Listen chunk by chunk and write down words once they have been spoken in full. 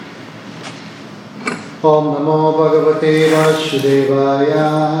Om Namo Bhagavate Vasudevaya.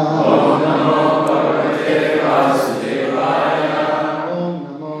 Om Namo Bhagavate Vasudevaya. Om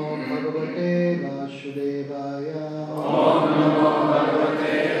Namo Bhagavate Vasudevaya. Om Namo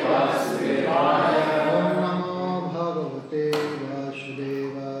Bhagavate Vasudevaya. Om Namo Bhagavate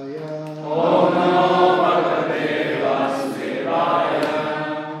Vasudevaya. Om Namo Bhagavate Vasudevaya.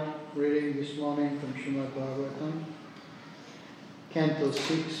 Reading this morning from Srimad Bhagavatam, Canto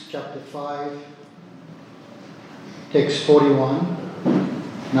 6, Chapter 5, Text 41.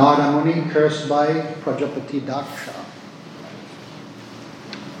 Narada Muni cursed by Prajapati Daksha.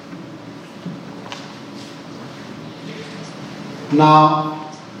 Now,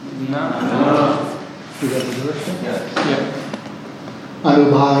 you got the verse? Yeah.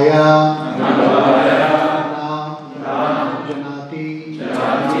 Anubhaya Anubhaya. na janati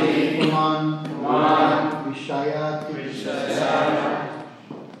kuman vishayati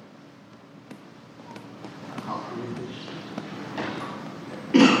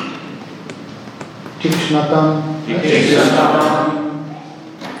Tikshnatam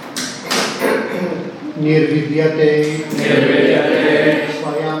nirvidyate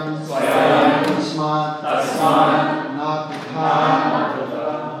swayam tasmat natha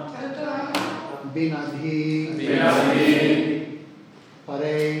binadhi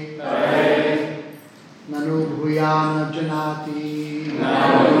pare nanu bhuyana janati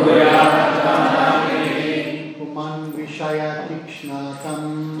kuman vishaya tikshnatam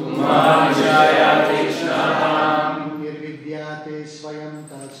nirvidyate swayam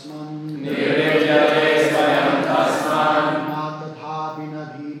tasman natha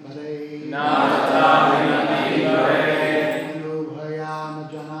binadhi pare nanu bhuyana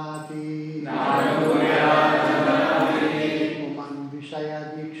janati kuman vishaya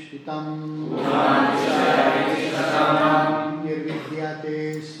dikshtitam nirvidyate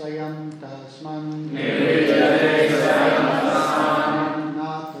swayam tasman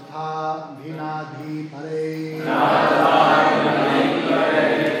natha binadhi pare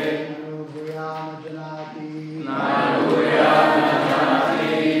nanu bhuyana janati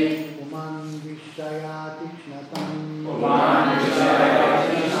kuman vishaya tikshnatam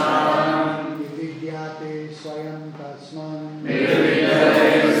nirvidyate swayam tasman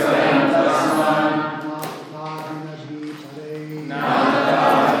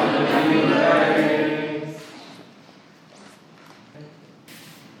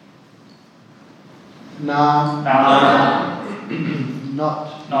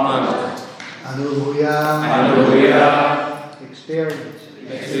not Anubhuya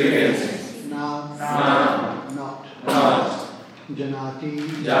experiencing not Janati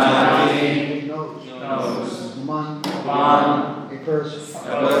knows Man a person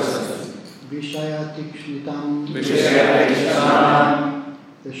Vishaya Tikshnitam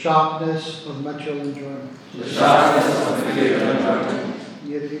the sharpness of material enjoyment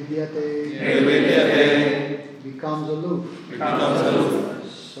Nirvidyate becomes aloof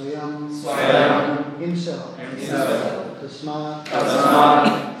Swayam himself Tasmat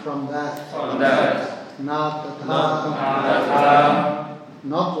from that Natha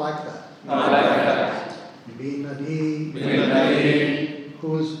not like that Binadhi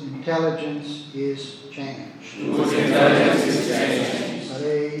whose intelligence is changed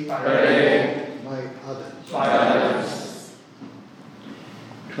Pare by others.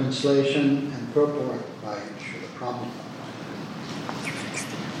 Translation and purport by Srila Prabhupada.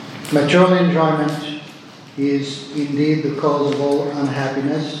 Material enjoyment is indeed the cause of all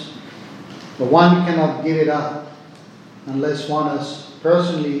unhappiness, but one cannot give it up unless one has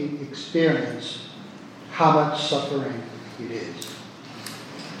personally experienced how much suffering it is.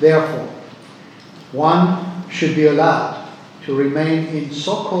 Therefore, one should be allowed to remain in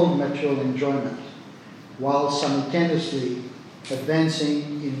so-called material enjoyment while simultaneously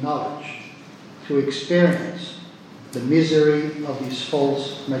advancing in knowledge to experience the misery of his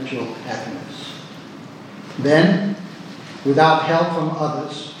false material happiness. Then, without help from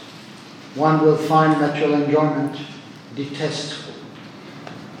others, one will find material enjoyment detestable.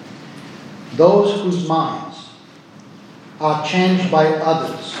 Those whose minds are changed by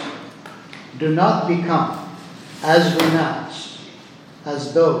others do not become as renounced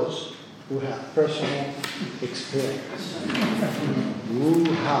as those who have personal experience.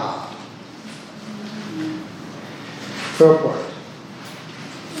 Woo-ha. Purport.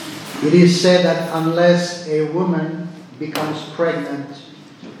 It is said that unless a woman becomes pregnant,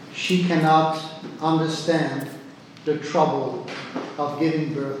 she cannot understand the trouble of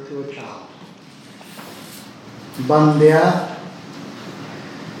giving birth to a child. Bandya.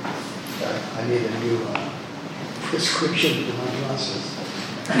 I need a new prescription for my glasses.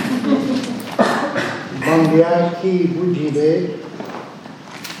 Bandya ki bujibe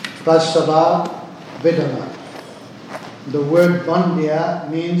prasava vedana. The word bandya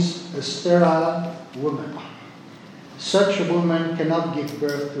means a sterile woman. Such a woman cannot give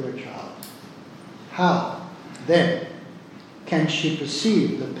birth to a child. How, then, can she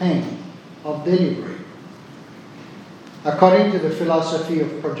perceive the pain of delivery? According to the philosophy of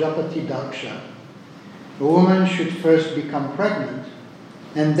Prajapati Daksha, a woman should first become pregnant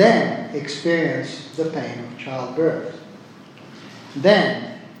and then experience the pain of childbirth.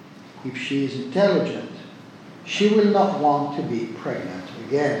 Then, if she is intelligent, she will not want to be pregnant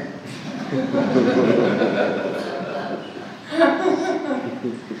again.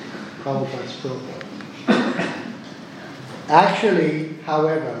 Prabhupada's purport. Actually,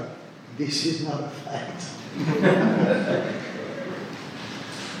 however, this is not a fact.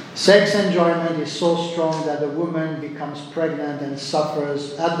 Sex enjoyment is so strong that the woman becomes pregnant and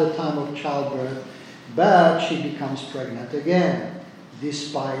suffers at the time of childbirth, but she becomes pregnant again,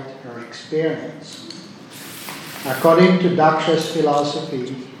 despite her experience. According to Daksha's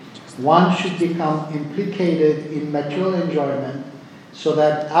philosophy, one should become implicated in material enjoyment so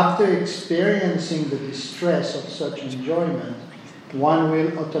that after experiencing the distress of such enjoyment, one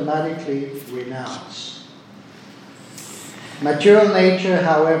will automatically renounce. Material nature,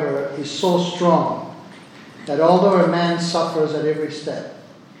 however, is so strong that although a man suffers at every step,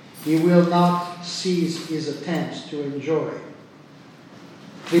 he will not cease his attempts to enjoy.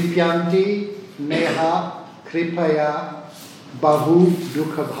 Kripyanti neha kripaya bahu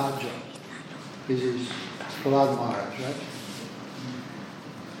dukha bhaja. This is Prahlad Maharaj, right?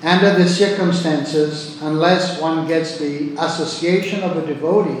 Under the circumstances, unless one gets the association of a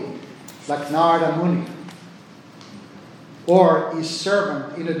devotee like Narada Muni or his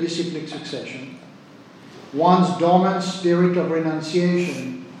servant in a disciplic succession, one's dormant spirit of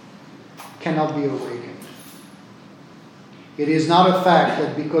renunciation cannot be awakened. It is not a fact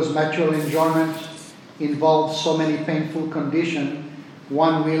that because material enjoyment involves so many painful conditions,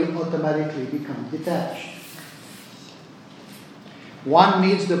 one will automatically become detached. One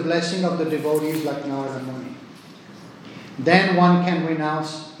needs the blessing of the devotees like Narada Muni. Then one can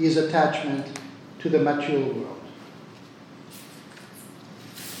renounce his attachment to the material world.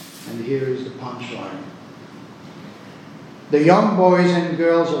 And here is the punchline. The young boys and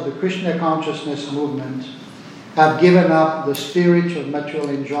girls of the Krishna consciousness movement have given up the spirit of material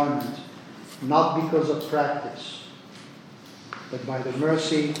enjoyment, not because of practice, but by the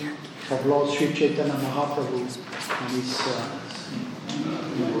mercy of Lord Sri Chaitanya Mahaprabhu and his servants.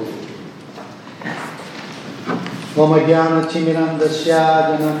 Om Jnana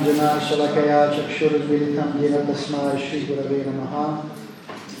Timirandasya Jananjana Shalakaya Chakshurudvilitam Yena Tasmai Shri Gurave Namaha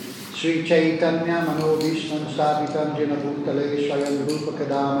Sri Chaitanya Manobhishtam Sthapitam Jena Bhutale Swayam Rupa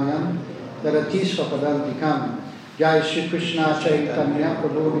Kadamayam Darati Swapadantikam Jai Shri Krishna Chaitanya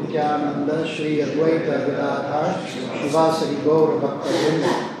Prabhu Nityananda Shri Advaita Gadadhar Shivasari Gaura Bhakta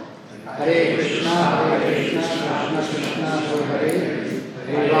Hare Krishna Krishna Krishna Hare Hare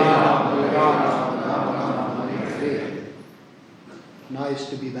Hare Rama Rama Rama Hare. Nice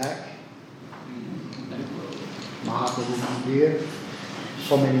to be back. Mahaprabhu Mandir.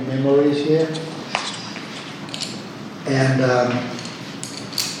 So many memories here. And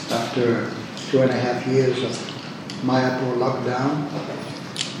after 2.5 years of Mayapur lockdown,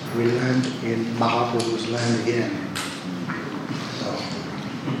 we land in Mahaprabhu's land again. So,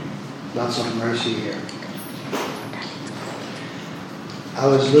 lots of mercy here. I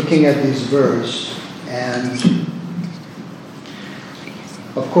was looking at this verse, and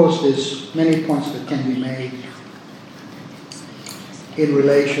of course there's many points that can be made in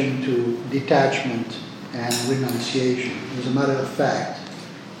relation to detachment and renunciation. As a matter of fact,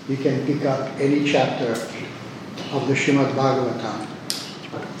 you can pick up any chapter of the Srimad Bhagavatam,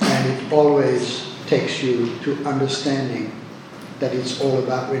 and it always takes you to understanding that it's all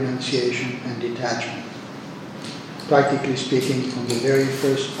about renunciation and detachment. Practically speaking, from the very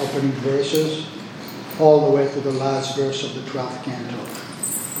first opening verses all the way to the last verse of the 12th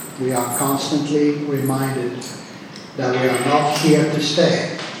canto, we are constantly reminded that we are not here to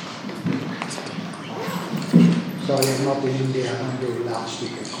stay. Sorry, I'm not in India, I'm under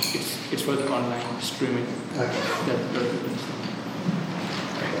loudspeakers. It's for the online streaming. Okay. Yeah.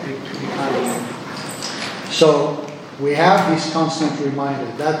 So we have this constant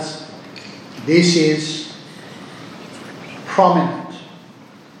reminder that this is prominent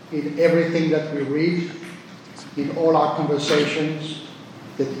in everything that we read, in all our conversations,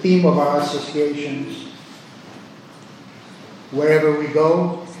 the theme of our associations. Wherever we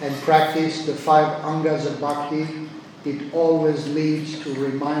go and practice the 5 angas of bhakti, it always leads to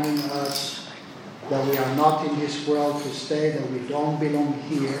reminding us that we are not in this world to stay, that we don't belong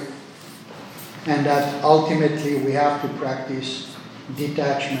here, and that ultimately we have to practice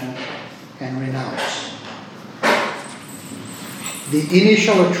detachment and renounce. The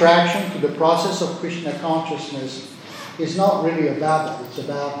initial attraction to the process of Krishna consciousness is not really about that. It's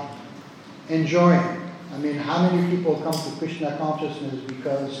about enjoying. I mean, how many people come to Krishna consciousness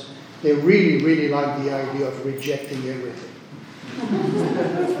because they really, really like the idea of rejecting everything?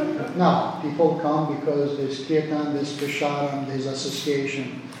 No, people come because there's kirtan, there's prasadam, there's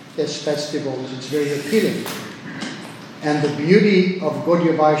association, there's festivals. It's very appealing. And the beauty of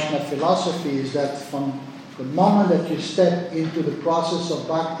Gaudiya Vaishnava philosophy is that from the moment that you step into the process of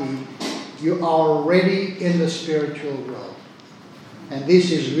bhakti, you are already in the spiritual world. And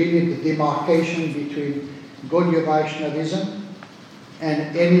this is really the demarcation between Gaudiya Vaishnavism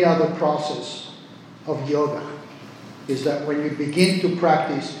and any other process of yoga, is that when you begin to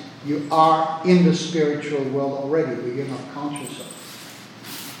practice, you are in the spiritual world already, but you're not conscious of.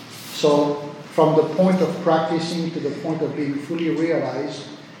 So from the point of practicing to the point of being fully realized,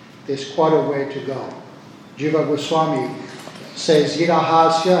 there's quite a way to go. Jiva Goswami says,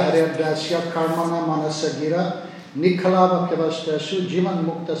 Girahasya haredasya karmana manasagira nikhalava kavastashu jivan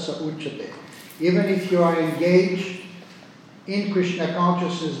mukta sa uchate. Even if you are engaged in Krishna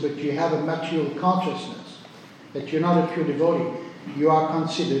consciousness, but you have a material consciousness, that you're not a pure devotee, you are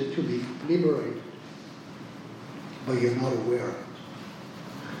considered to be liberated, but you're not aware of it.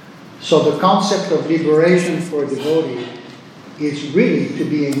 So the concept of liberation for a devotee is really to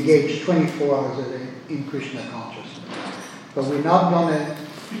be engaged 24 hours a day in Krishna consciousness. But we're not going to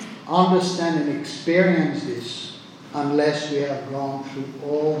understand and experience this unless we have gone through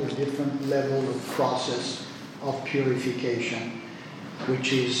all the different levels of process of purification,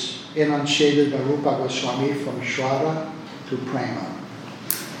 which is enunciated by Rupa Goswami from Shraddha to Prema.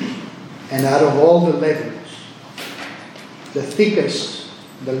 And out of all the levels, the thickest,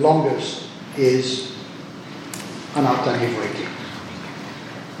 the longest is Anatta Nivriti.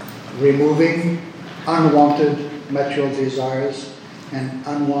 Removing unwanted material desires and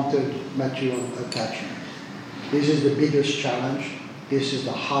unwanted material attachment. This is the biggest challenge. This is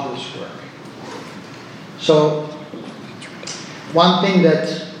the hardest work. So, one thing that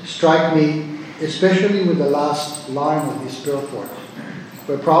struck me, especially with the last line of this purport,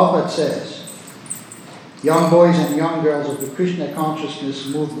 where Prabhupada says, young boys and young girls of the Krishna consciousness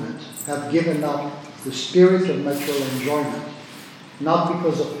movement have given up the spirit of material enjoyment, not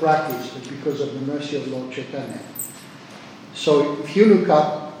because of practice, but because of the mercy of Lord Chaitanya. So if you look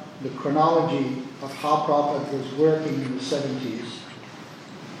up the chronology of how Prabhupada was working in the 70s,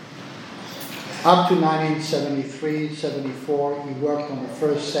 up to 1973, 74, he worked on the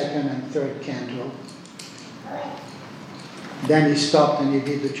first, second, and third canto. Then he stopped and he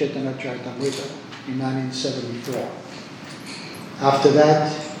did the Chaitanya Charitamrita in 1974. After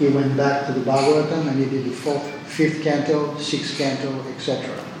that, he went back to the Bhagavatam and he did the fourth, fifth canto, sixth canto,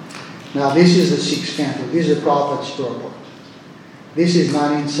 etc. Now this is the sixth canto. This is the Prabhupada's purport. This is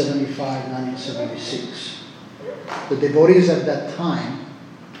 1975, 1976. The devotees at that time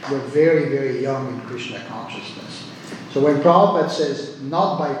were very, very young in Krishna consciousness. So when Prabhupada says,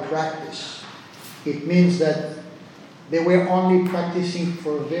 not by practice, it means that they were only practicing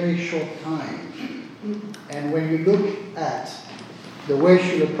for a very short time. And when you look at the way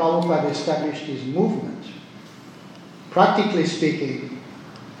Srila Prabhupada established his movement, practically speaking,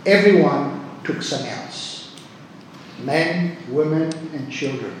 everyone took sannyas. Men, women, and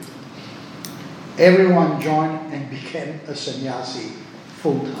children. Everyone joined and became a sannyasi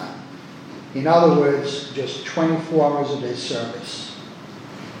full-time. In other words, just 24 hours a day service.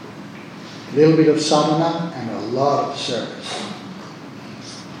 A little bit of sadhana and a lot of service.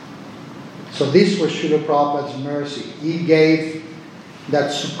 So this was Srila Prabhupada's mercy. He gave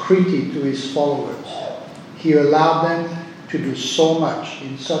that sukriti to his followers. He allowed them to do so much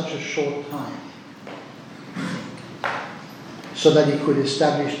in such a short time, so that he could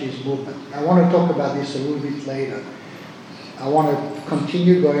establish his movement. I want to talk about this a little bit later. I want to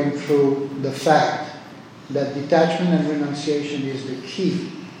continue going through the fact that detachment and renunciation is the key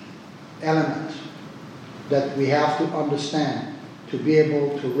element that we have to understand to be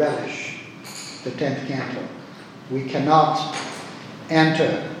able to relish the 10th canto. We cannot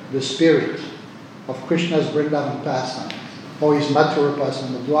enter the spirit of Krishna's Vrindavan pastime or his Mathura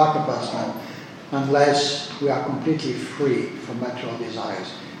pastime, the Dwarka pastime, unless we are completely free from material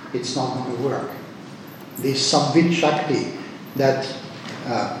desires. It's not going to work. This Samvit Shakti, that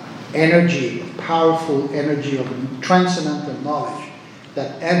energy, powerful energy of transcendental knowledge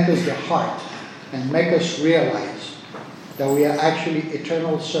that enters the heart and makes us realize that we are actually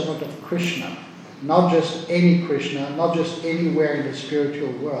eternal servant of Krishna not just any Krishna, not just anywhere in the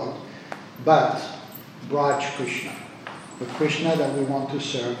spiritual world, but Braj Krishna, the Krishna that we want to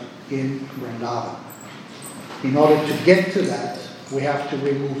serve in Vrindavan. In order to get to that, we have to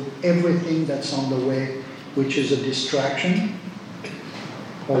remove everything that's on the way, which is a distraction,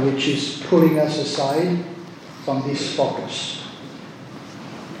 or which is pulling us aside from this focus.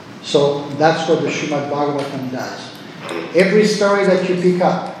 So that's what the Srimad Bhagavatam does. Every story that you pick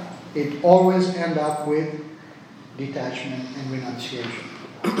up, it always ends up with detachment and renunciation.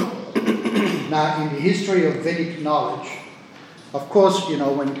 Now, in the history of Vedic knowledge, of course,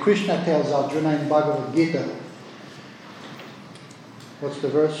 when Krishna tells Arjuna in Bhagavad Gita, what's the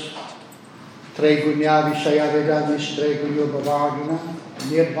verse? Tre gunya vishaya vedadis tre gunyo bhavaguna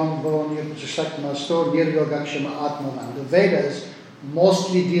nirbambho nirjashakmasto niryogakshama atmavan. The Vedas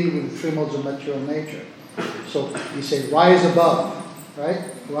mostly deal with three modes of material nature. So you say, rise above, right?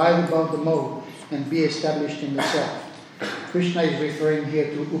 Rise above the mode and be established in the self. Krishna is referring here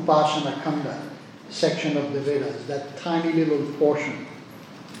to Upasana Kanda, section of the Vedas, that tiny little portion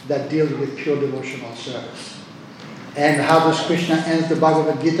that deals with pure devotional service. And how does Krishna end the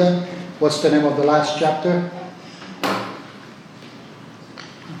Bhagavad Gita? What's the name of the last chapter?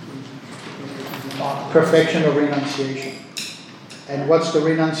 Perfection of renunciation. And what's the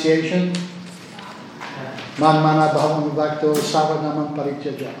renunciation? Manmana bhavam vibhakto savanamam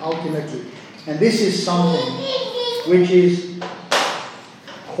parityaja. Ultimately. And this is something which is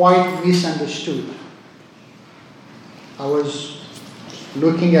quite misunderstood. I was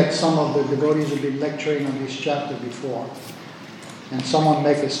looking at some of the devotees who've been lecturing on this chapter before, and someone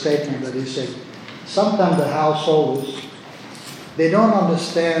made a statement that he said, sometimes the householders, they don't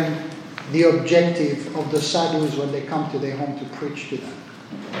understand the objective of the sadhus when they come to their home to preach to them.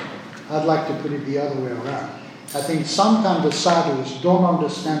 I'd like to put it the other way around. I think sometimes the sadhus don't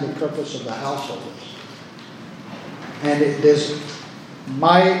understand the purpose of the householders. And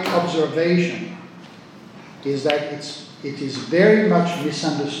my observation is that it is very much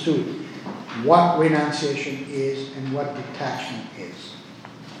misunderstood what renunciation is and what detachment is.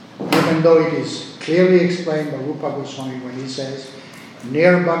 Even though it is clearly explained by Rupa Goswami when he says,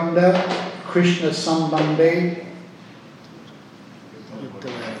 Nirbandha Krishna Sambandhe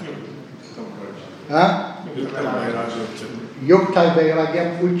Yukta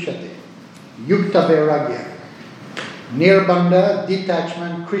Vairagyam Uchate. Yukta Vairagya. Nirbandha,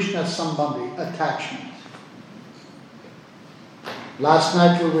 detachment, Krishna Sambandhi, attachment. Last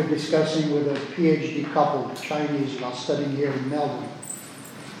night we were discussing with a PhD couple, Chinese, while studying here in Melbourne.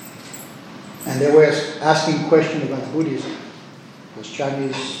 And they were asking questions about Buddhism. Because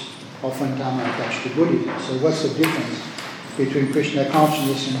Chinese oftentimes are attached to Buddhism. So what's the difference between Krishna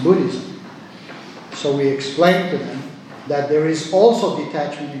consciousness and Buddhism? So we explained to them that there is also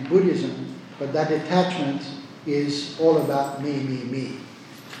detachment in Buddhism, but that detachment is all about me, me, me.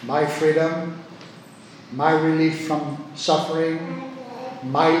 My freedom, my relief from suffering,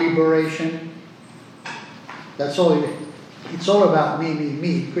 my liberation. That's all it is. It's all about me, me,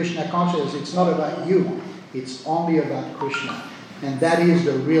 me. Krishna consciousness, it's not about you. It's only about Krishna. And that is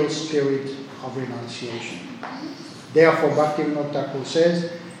the real spirit of renunciation. Therefore, Bhaktivinoda Thakur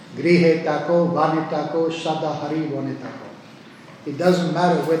says, Grihe tako, vanitako, sada hari vanitako. It doesn't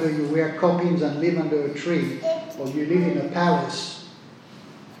matter whether you wear copings and live under a tree or you live in a palace.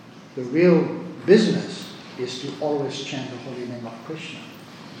 The real business is to always chant the holy name of Krishna.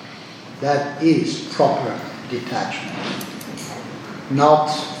 That is proper detachment. Not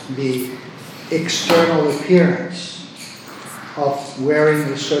the external appearance of wearing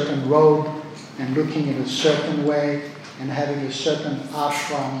a certain robe and looking in a certain way and having a certain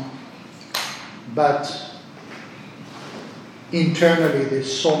ashram, but internally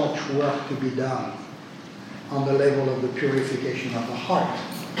there's so much work to be done on the level of the purification of the heart.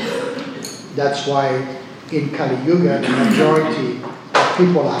 That's why in Kali Yuga the majority of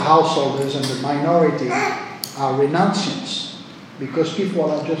people are householders and the minority are renunciants, because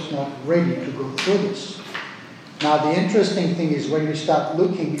people are just not ready to go through this. Now the interesting thing is when you start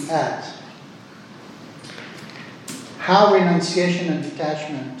looking at how renunciation and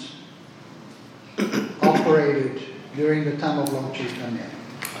detachment operated during the time of Lord Chaitanya.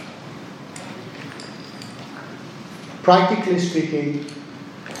 Practically speaking,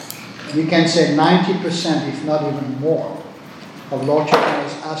 you can say 90%, if not even more, of Lord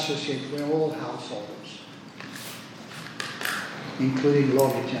Chaitanya's associates were all householders, including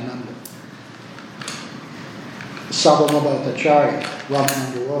Lord Nityananda, Sarvabhauma Bhattacharya,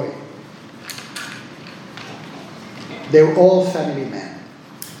 Ramananda Roy. They were all family men.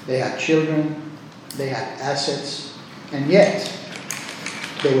 They had children, they had assets, and yet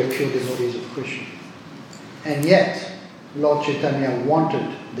they were pure devotees of Krishna. And yet, Lord Chaitanya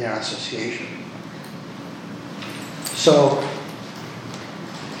wanted their association. So,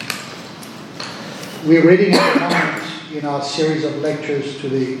 we're reading at the moment in our series of lectures to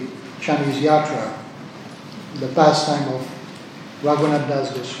the Chinese Yatra, the pastime of Raghunath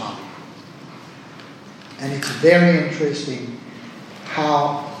Das Goswami. And it's very interesting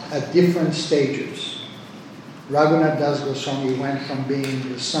how at different stages Raghunath Das Goswami went from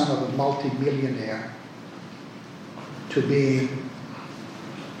being the son of a multi-millionaire to being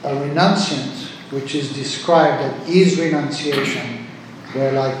a renunciant, which is described that his renunciation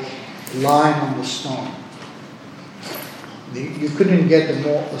were like line on the stone. You couldn't get a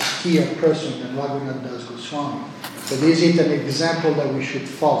more austere person than Raghunath Das Goswami. But is it an example that we should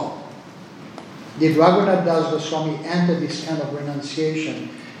follow? Did Raghunath Das Goswami enter this kind of renunciation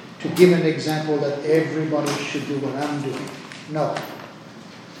to give an example that everybody should do what I'm doing? No.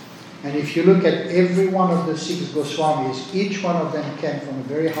 And if you look at every one of the 6 Goswamis, each one of them came from a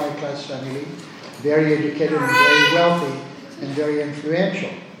very high-class family, very educated and very wealthy and very influential.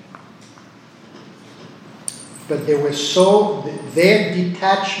 But they were their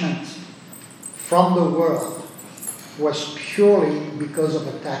detachment from the world was purely because of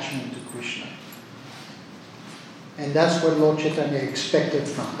attachment to Krishna. And that's what Lord Chaitanya expected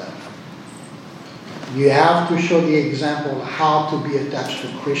from them. You have to show the example how to be attached to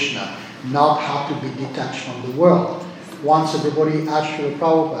Krishna, not how to be detached from the world. Once everybody asked Srila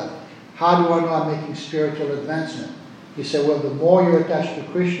Prabhupada, how do I know I'm making spiritual advancement? He said, well, the more you're attached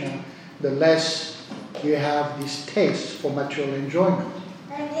to Krishna, the less you have this taste for material enjoyment.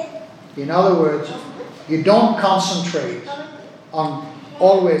 In other words, you don't concentrate on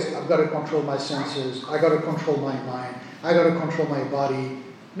always, I've got to control my senses, I've got to control my mind, I've got to control my body.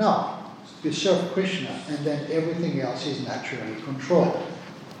 No. You serve Krishna, and then everything else is naturally controlled.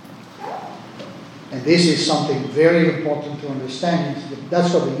 And this is something very important to understand.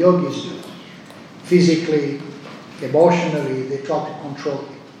 That's what the yogis do. Physically, emotionally, they try to control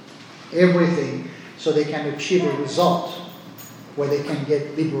everything so they can achieve a result where they can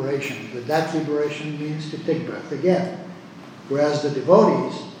get liberation. But that liberation means to take breath again. Whereas the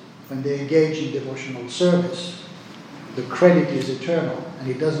devotees, when they engage in devotional service, the credit is eternal, and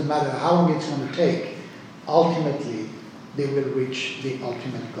it doesn't matter how long it's going to take. Ultimately, they will reach the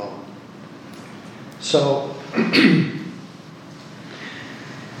ultimate goal. So,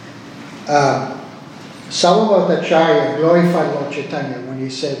 Sarvabhautacharya glorified Lord Chaitanya when he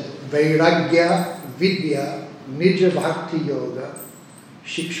said, Vairagya Vidya Nija Bhakti Yoga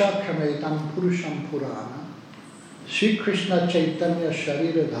Shiksha Krametam Purusham Purana Sri Krishna Chaitanya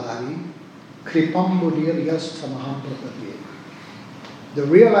Shariradhari Kripam Budir Yasthamaham Prapadye. The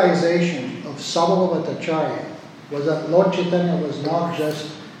realization of Sarvabhautacharya was that Lord Chaitanya was not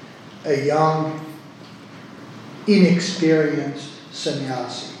just a young, inexperienced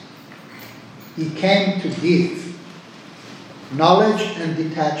sannyasi. He came to give knowledge and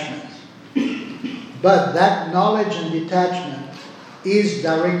detachment. But that knowledge and detachment is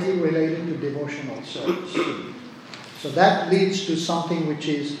directly related to devotional service. So that leads to something which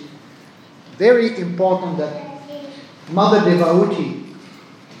is very important that Mother Devauti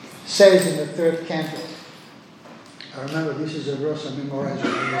says in the 3rd canto. I remember this is a verse I memorized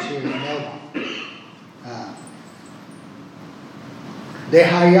when I was here in Melbourne.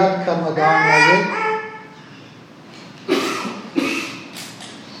 Dehayat Karmagarnaye.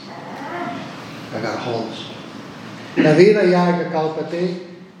 I got holes. Navira Yaga Kalpate,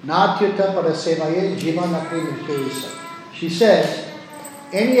 Natyuta Parasevaye, Jivanakri Mukturisa. She says,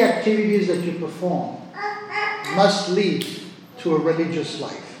 any activities that you perform must lead to a religious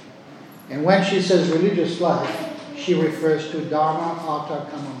life. And when she says religious life, she refers to Dharma, Artha,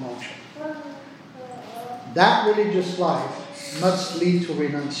 Kama, Moksha. That religious life must lead to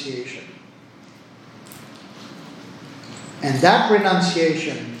renunciation. And that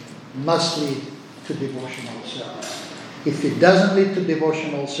renunciation must lead to devotional service. If it doesn't lead to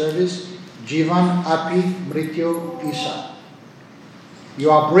devotional service, Jivan Api Mrityo Isa.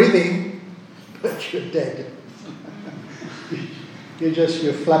 You are breathing, but you're dead.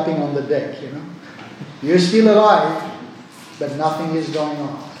 You're flapping on the deck, you know. You're still alive, but nothing is going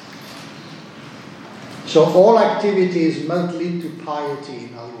on. So all activities must lead to piety,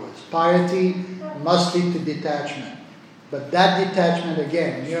 in other words. Piety must lead to detachment. But that detachment,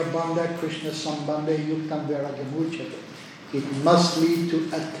 again, Nirbandha, Krishna Sambandha, Yuktam Vairagyamuchyate, it must lead to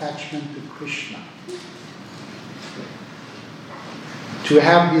attachment to Krishna. To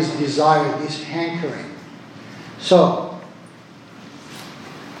have this desire, this hankering. So,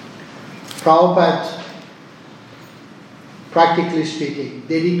 practically speaking,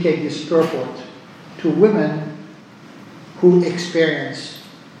 dedicate this purport to women who experience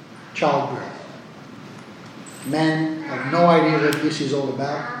childbirth. Men have no idea what this is all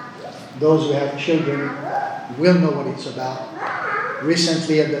about. Those who have children will know what it's about.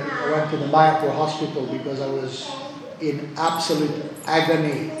 Recently, I went to the Mayapur hospital because I was in absolute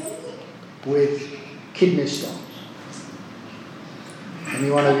agony with kidney stones. Any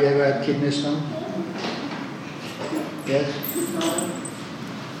one of you ever had kidney stone? Yes?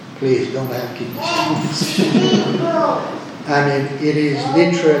 Please don't have kidney stones. I mean, it is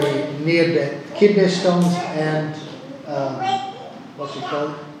literally near death. Kidney stones and what's it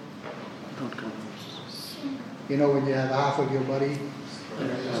called? You know when you have half of your body?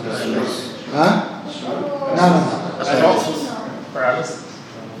 Huh?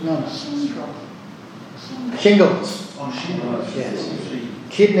 No. Shingles. Yes.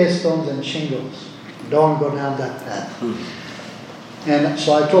 Kidney stones and shingles. Don't go down that path. And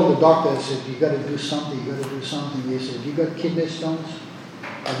so I told the doctor, I said, you got to do something, He said, you got kidney stones?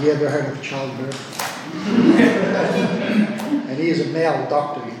 Have you ever heard of childbirth? And he is a male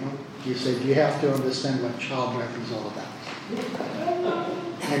doctor, you know. He said, you have to understand what childbirth is all about.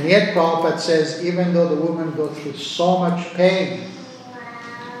 And yet Prabhupada says, even though the woman goes through so much pain,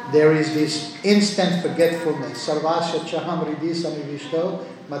 there is this instant forgetfulness. Sarvasya chaham ridhi samivishto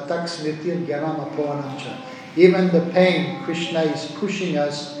matak smritir gyanam apoanamcha. Even the pain, Krishna is pushing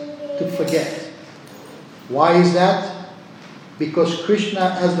us to forget. Why is that? Because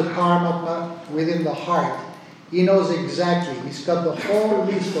Krishna, as the Paramatma within the heart, he knows exactly. He's got the whole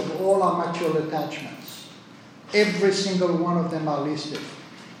list of all our material attachments. Every single one of them are listed.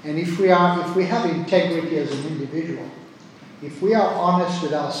 And if we have integrity as an individual, if we are honest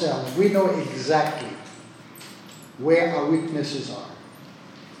with ourselves, we know exactly where our weaknesses are.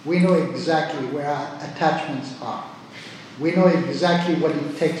 We know exactly where our attachments are. We know exactly what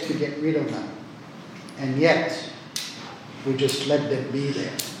it takes to get rid of them. And yet, we just let them be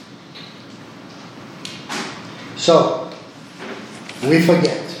there. So, we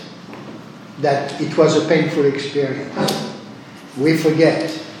forget that it was a painful experience. We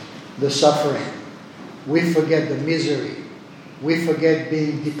forget the suffering. We forget the misery. We forget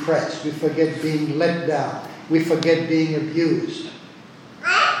being depressed. We forget being let down. We forget being abused.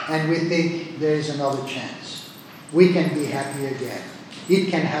 And we think there is another chance. We can be happy again. It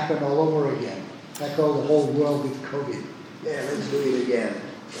can happen all over again. Like all the whole world with COVID. Yeah, let's do it again.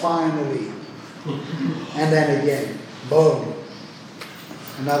 Finally. And then again. Boom.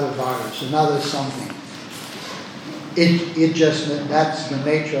 Another virus. Another something. That's the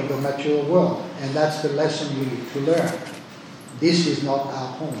nature of the material world. And that's the lesson we need to learn. This is not our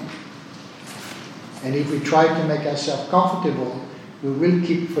home. And if we try to make ourselves comfortable, we will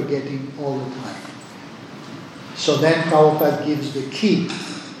keep forgetting all the time. So then Prabhupada gives the key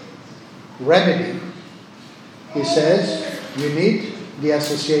remedy. He says, you need the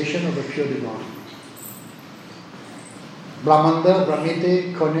association of a pure devotee. Brahmanda,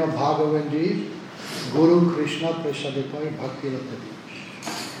 Brahmite, Konya, Bhagavanji, Guru, Krishna, Prasadipai, Bhakti,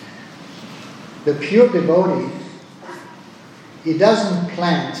 Ratadish. The pure devotee, he doesn't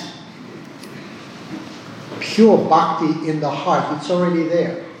plant pure bhakti in the heart. It's already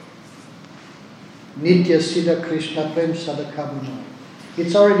there. Nitya Siddha Krishna Prem Sadakamuno.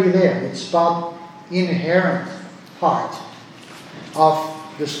 It's already there. It's part inherent part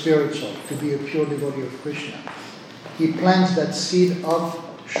of the spiritual, to be a pure devotee of Krishna. He plants that seed of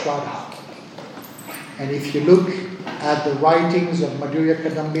Shraddha. And if you look at the writings of Madhurya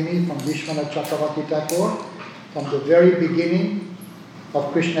Kadambini from Vishwanath Chakravarti Thakur, from the very beginning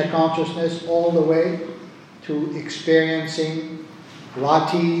of Krishna consciousness all the way to experiencing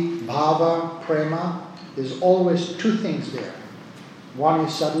Rati, Bhava, Prema, there's always two things there. One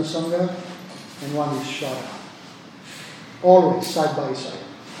is Sadhu Sangha and one is Shraddha. Always side by side.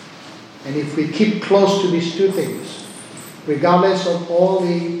 And if we keep close to these two things, regardless of all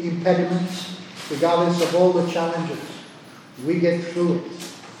the impediments, regardless of all the challenges, we get through it.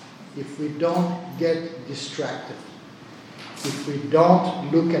 If we don't get distracted, if we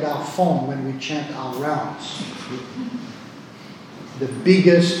don't look at our phone when we chant our rounds, the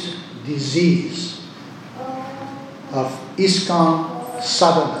biggest disease of ISKCON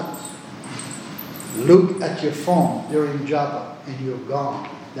sadhanas, look at your phone during japa and you're gone.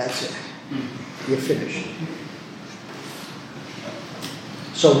 That's it. You're finished.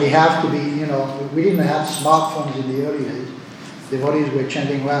 So we have to be, we didn't have smartphones in the early days. Devotees were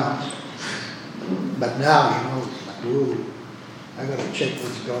chanting rounds. But now, it's like, ooh, I got to check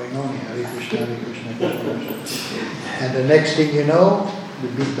what's going on here. Hare Krishna, Hare Krishna, Krishna Krishna. And the next thing you know, the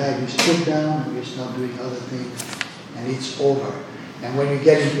big bag is put down and we start doing other things. and it's over. And when you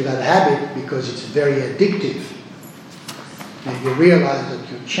get into that habit, because it's very addictive, and you realize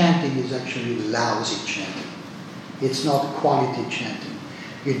that your chanting is actually lousy chanting. It's not quality chanting.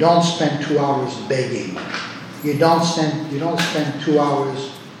 You don't spend 2 hours begging. You don't spend 2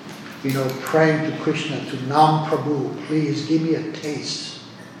 hours, praying to Krishna, to Nam Prabhu, please give me a taste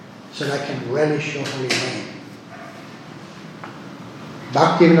so that I can relish your holy name.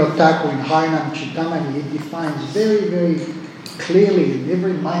 Bhaktivinoda Thakur in Harinam Chintamani, he defines very, very clearly in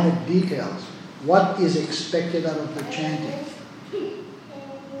every minor details what is expected out of the chanting.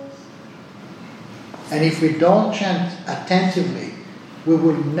 And if we don't chant attentively, we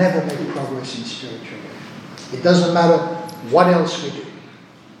will never make progress in spiritual life. It doesn't matter what else we do.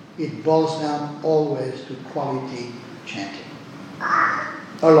 It boils down always to quality chanting,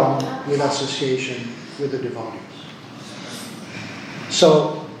 along with association with the devotees.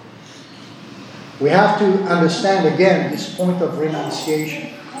 So, we have to understand again this point of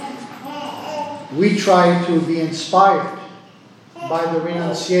renunciation. We try to be inspired by the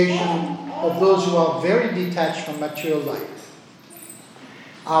renunciation of those who are very detached from material life.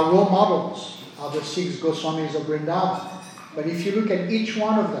 Our role models are the 6 Goswamis of Vrindavan. But if you look at each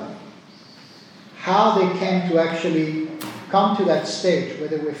one of them, how they came to actually come to that stage where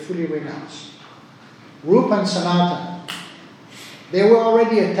they were fully renounced. Rupa and Sanatana, they were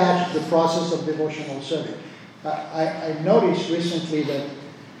already attached to the process of devotional service. I noticed recently that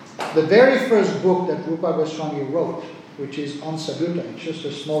the very first book that Rupa Goswami wrote, which is on Sadhuta, it's just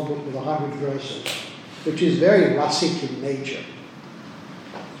a small book with 100 verses, which is very rasic in nature.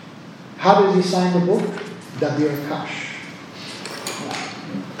 How did he sign the book? Dabir Kash.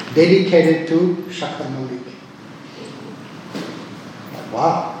 Dedicated to Shakta Malik.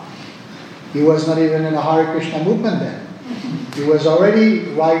 Wow. He was not even in a Hare Krishna movement then. He was already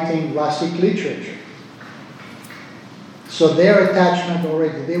writing rasic literature. So their attachment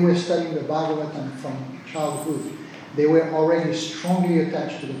already, they were studying the Bhagavatam from childhood. They were already strongly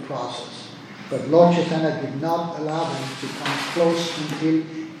attached to the process. But Lord Chaitanya did not allow them to come close until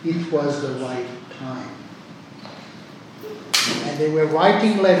it was the right time. And they were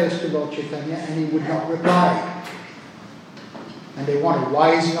writing letters to Lord Chaitanya and he would not reply. And they wondered,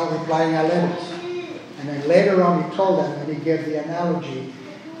 why is he not replying our letters? And then later on he told them, and he gave the analogy,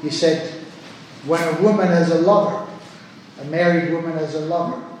 he said, when a woman has a lover, a married woman has a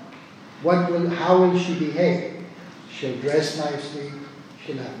lover, how will she behave? She'll dress nicely,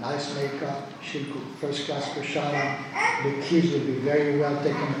 she'll have nice makeup, she'll cook first-class prasadam, the kids will be very well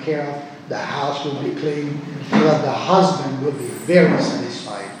taken care of, the house will be clean, so that the husband will be very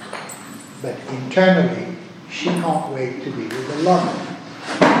satisfied. But internally, she can't wait to be with the lover.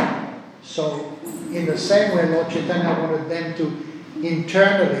 So, in the same way, Lord Chaitanya wanted them to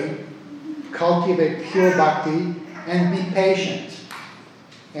internally cultivate pure bhakti and be patient.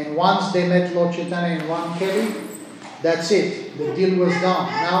 And once they met Lord Chaitanya in Wankeli, that's it. The deal was done.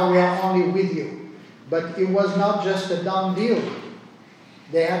 Now we are only with you. But it was not just a done deal.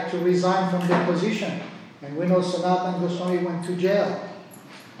 They had to resign from their position. And we know Sanatana Goswami went to jail.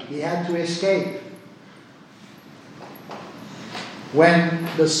 He had to escape. When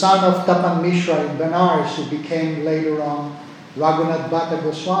the son of Tapan Mishra in Benares, who became later on Raghunath Bhatta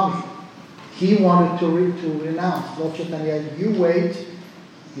Goswami, he wanted to renounce. Lord Chaitanya, you wait,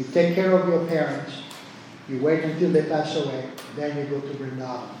 you take care of your parents, you wait until they pass away, then you go to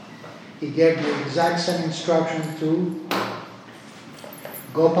Vrindavan. He gave the exact same instruction to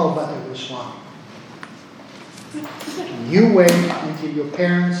Gopal Bhatta Goswami. You wait until your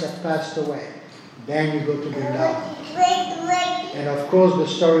parents have passed away, then you go to Vrindavan. And of course the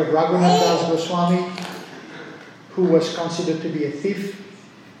story of Raghunath Das Goswami, who was considered to be a thief,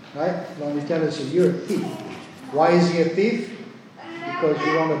 right? Lord Chaitanya said, you're a thief. Why is he a thief? Because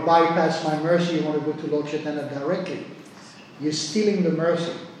you want to bypass my mercy, you want to go to Lord Chaitanya directly. You're stealing the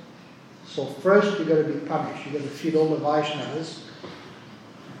mercy. So first you got to be punished. You got to feed all the Vaishnavas.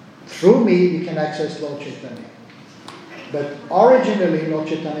 Through me you can access Lord Chaitanya. But originally Lord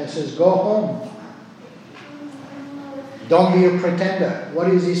Chaitanya says, go home. Don't be a pretender. What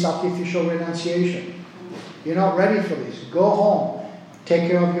is this artificial renunciation? You're not ready for this. Go home.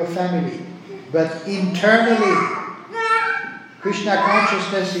 Take care of your family. But internally, Krishna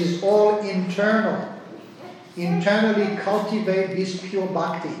consciousness is all internal. Internally cultivate this pure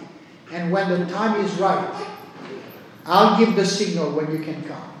bhakti. And when the time is right, I'll give the signal when you can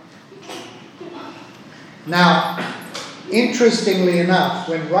come. Now, interestingly enough,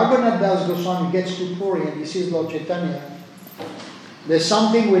 when Raghunath Das Goswami gets to Puri and he sees Lord Chaitanya, there's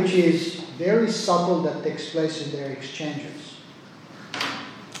something which is very subtle that takes place in their exchanges.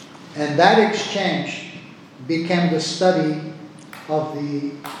 And that exchange, became the study of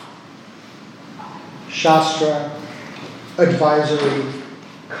the Shastra Advisory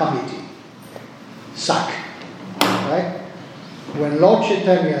Committee, SAC, right? When Lord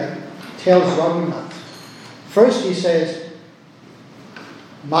Chaitanya tells Raghunath, first he says,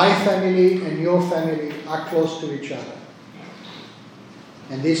 my family and your family are close to each other.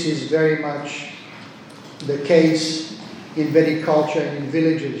 And this is very much the case in Vedic culture and in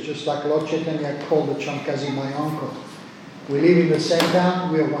villages, just like Lord Chaitanya called the Chamkazi my uncle. We live in the same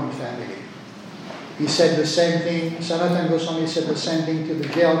town, we are one family. He said the same thing, Sanatana Goswami said the same thing to the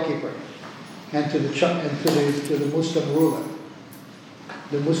jail keeper and to the Muslim ruler.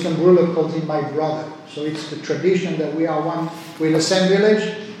 The Muslim ruler calls him my brother. So it's the tradition that we are one, we're in the same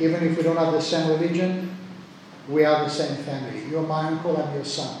village, even if we don't have the same religion, we are the same family. You're my uncle, I'm your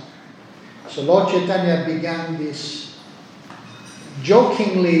son. So Lord Chaitanya began this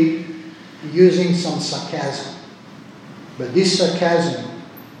jokingly using some sarcasm. But this sarcasm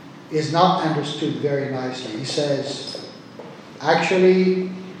is not understood very nicely. He says,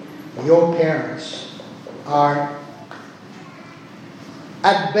 actually, your parents are,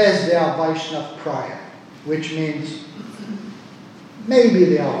 at best they are Vaishnav prior, which means maybe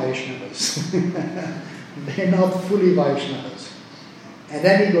they are Vaishnavas. They're not fully Vaishnavas. And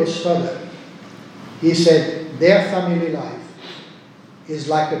then he goes further. He said, their family life is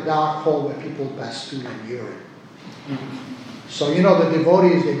like a dark hole where people pass through and urine. So, the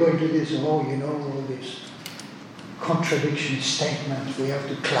devotees, they go into this, all these contradiction statements. We have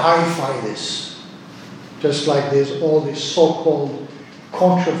to clarify this. Just like there's all this so-called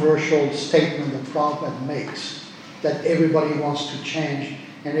controversial statement that Prabhupada makes that everybody wants to change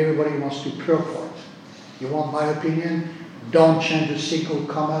and everybody wants to purport. You want my opinion? Don't change a single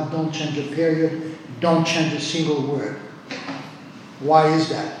comma, don't change a period, don't change a single word. Why is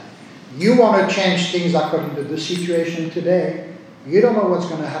that? You want to change things according to the situation today. You don't know what's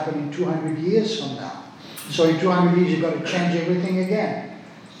going to happen in 200 years from now. So in 200 years, you've got to change everything again.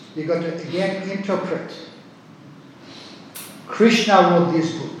 You've got to again interpret. Krishna wrote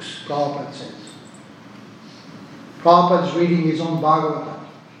these books, Prabhupada says. Prabhupada's reading his own Bhagavatam.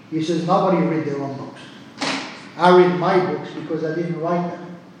 He says, nobody read their own books. I read my books because I didn't write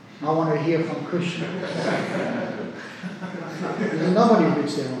them. I want to hear from Krishna. Nobody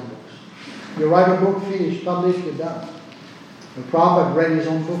reads their own books. You write a book, finish, publish, you're done. The Prabhupada read his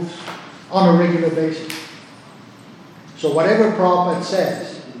own books on a regular basis. So whatever Prabhupada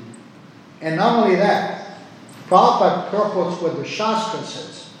says, and not only that, Prabhupada purports what the Shastra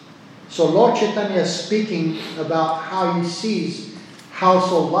says. So Lord Chaitanya is speaking about how he sees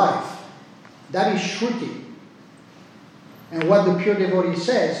household life. That is Shruti. And what the pure devotee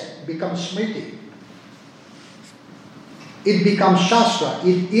says becomes Smriti. It becomes Shastra.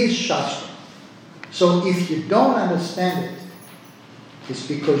 It is Shastra. So if you don't understand it, it's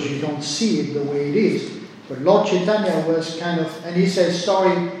because you don't see it the way it is. But Lord Chaitanya was kind of, and he says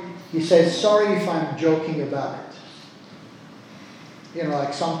sorry if I'm joking about it.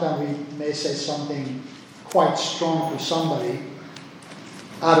 Like sometimes we may say something quite strong to somebody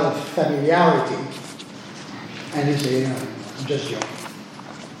out of familiarity, and he say, I'm just joking.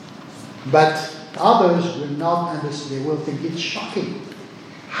 But others will not understand, they will think it's shocking.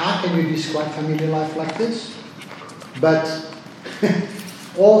 How can you describe family life like this? But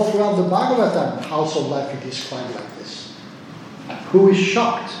all throughout the Bhagavatam, household life is described like this. Who is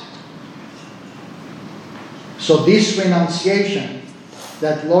shocked? So this renunciation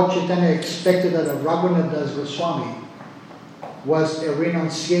that Lord Chaitanya expected out of Raghunath Das Goswami was a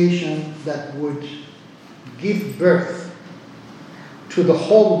renunciation that would give birth to the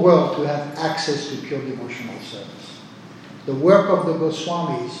whole world to have access to pure devotional service. The work of the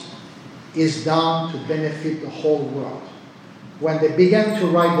Goswamis is done to benefit the whole world. When they began to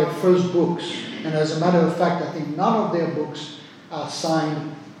write their first books, and as a matter of fact, I think none of their books are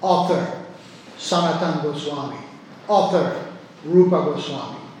signed author Sanatana Goswami, author Rupa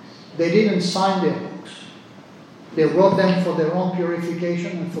Goswami. They didn't sign their books. They wrote them for their own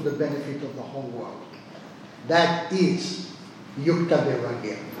purification and for the benefit of the whole world. That is Yukta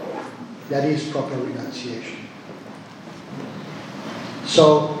Vairagya. That is proper renunciation.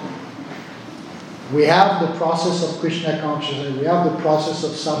 So, we have the process of Krishna consciousness, we have the process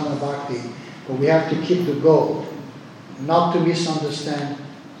of sadhana bhakti, but we have to keep the goal, not to misunderstand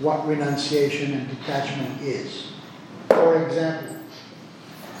what renunciation and detachment is. For example,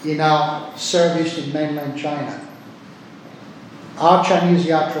 in our service in mainland China, our Chinese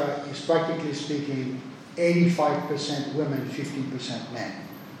yatra is practically speaking 85% women, 15% men.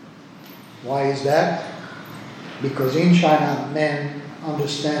 Why is that? Because in China, men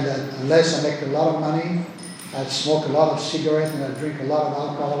understand that unless I make a lot of money I smoke a lot of cigarettes and I drink a lot of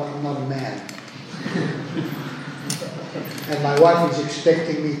alcohol. I'm not a man. And my wife is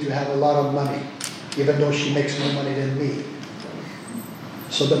expecting me to have a lot of money, even though she makes more money than me.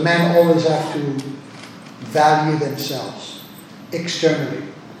 So the men always have to value themselves externally.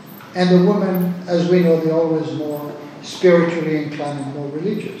 And the women, as we know, they're always more spiritually inclined and more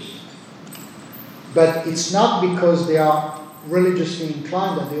religious. But it's not because they are religiously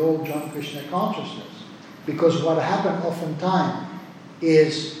inclined that they all join Krishna consciousness. Because what happens oftentimes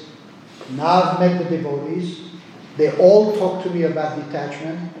is, now I've met the devotees, they all talk to me about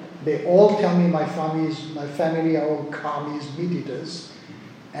detachment, they all tell me my family are all karmis, meat-eaters,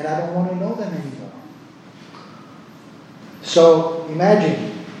 and I don't want to know them anymore. So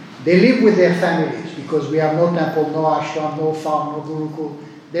imagine, they live with their families because we have no temple, no ashram, no farm, no gurukul.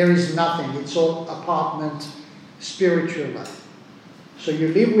 There is nothing. It's all apartment, spiritual life. So you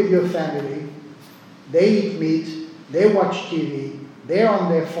live with your family, they eat meat, they watch TV, they're on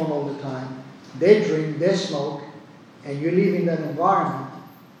their phone all the time, they drink, they smoke, and you live in that environment.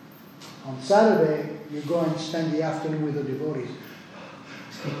 On Saturday, you go and spend the afternoon with the devotees.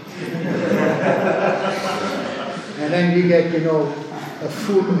 And then you get, a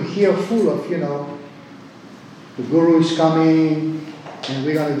full of, the guru is coming, and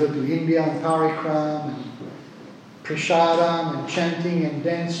we're going to go to India and parikram, and prasadam, and chanting, and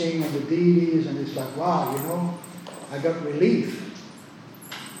dancing, and the deities, and it's like, wow, I got relief.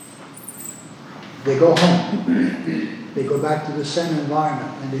 They go home. They go back to the same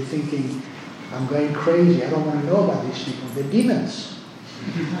environment, and they're thinking, I'm going crazy. I don't want to know about these people. They're demons.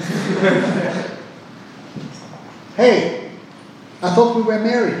 Hey, I thought we were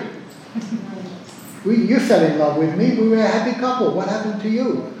married. You fell in love with me. We were a happy couple. What happened to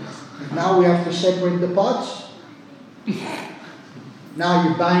you? Now we have to separate the pots. Now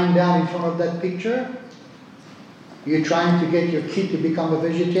you're bowing down in front of that picture. You're trying to get your kid to become a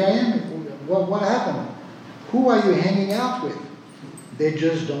vegetarian. What happened? Who are you hanging out with? They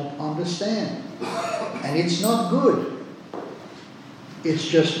just don't understand. And it's not good. It's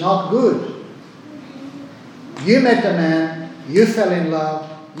just not good. You met a man, you fell in love,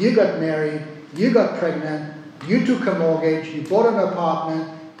 you got married, you got pregnant, you took a mortgage, you bought an apartment,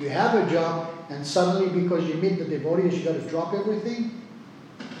 you have a job, and suddenly because you meet the devotees, you got to drop everything?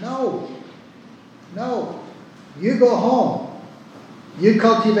 No. You go home. You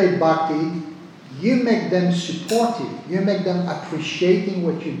cultivate bhakti. You make them supportive. You make them appreciating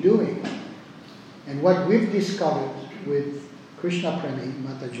what you're doing. And what we've discovered with Krishna Premi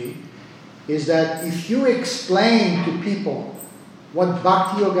Mataji is that if you explain to people what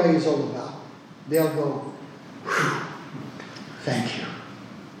Bhakti Yoga is all about, they'll go, thank you.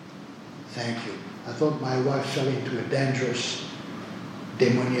 I thought my wife fell into a dangerous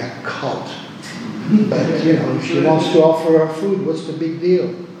demoniac cult. But, if she wants to offer her food, what's the big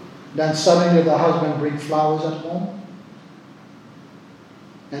deal? Then suddenly the husband brings flowers at home.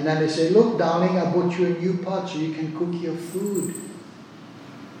 And then they say, look, darling, I bought you a new pot so you can cook your food.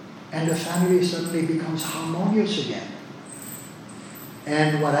 And the family suddenly becomes harmonious again.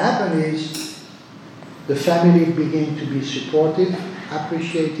 And what happened is the family began to be supportive,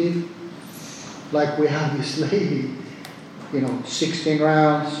 appreciative. Like we have this lady, 16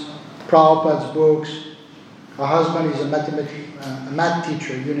 rounds, Prabhupada's books. Her husband is a math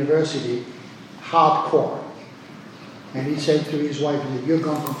teacher at university, hardcore. And he said to his wife, you're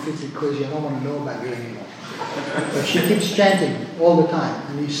gone completely crazy, I don't want to know about you anymore. But she keeps chanting all the time,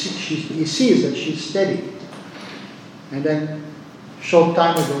 and he sees that she's steady. And then, short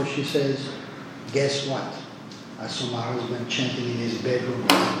time ago, she says, guess what? I saw my husband chanting in his bedroom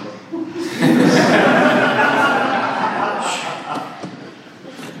one day.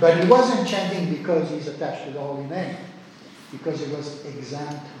 But he wasn't chanting because he's attached to the holy name, because it was exam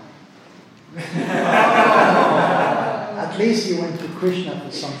time. At least he went to Krishna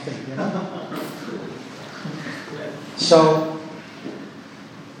for something, So,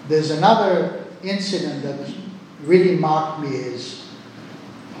 there's another incident that really marked me is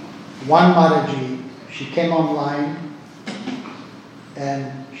one Mataji, she came online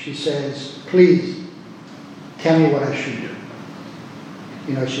and she says, please tell me what I should do.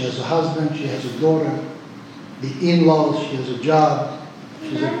 She has a husband, she has a daughter, the in-laws, she has a job,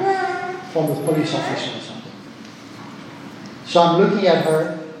 she's a former police officer or something. So I'm looking at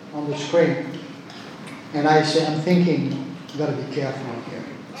her on the screen, and I'm thinking, you got to be careful here.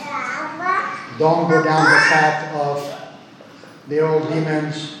 Don't go down the path of they're all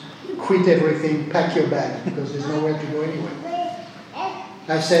demons, quit everything, pack your bag, because there's nowhere to go anyway.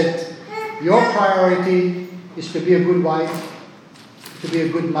 I said, your priority is to be a good wife, to be a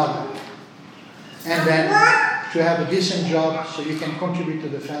good mother. and then to have a decent job so you can contribute to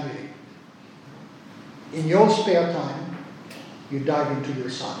the family. In your spare time, you dive into your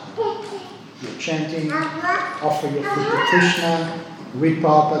sadhana. You're chanting, offer your food to Krishna, read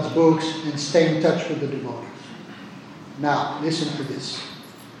Prabhupada's books, and stay in touch with the devotees. Now, listen to this.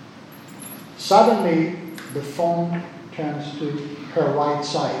 Suddenly, the phone turns to her right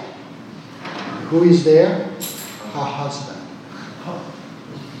side. Who is there? Her husband.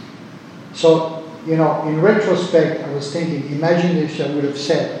 So, in retrospect, I was thinking, imagine if I would have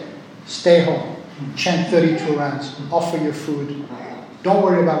said, stay home, chant 32 rounds, offer your food, don't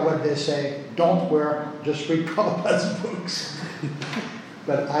worry about what they say, don't worry, just read Prabhupada's books.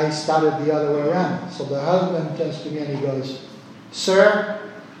 But I started the other way around. So the husband turns to me and he goes, sir,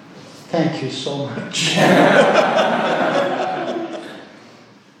 thank you so much.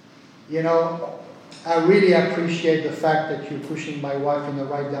 I really appreciate the fact that you're pushing my wife in the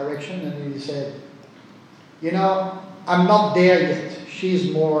right direction. And he said, I'm not there yet.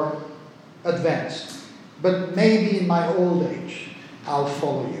 She's more advanced. But maybe in my old age, I'll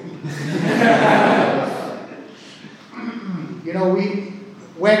follow you.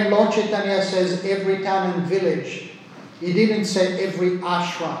 When Lord Chaitanya says every town and village, he didn't say every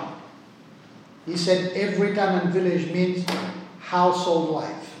ashram. He said every town and village means household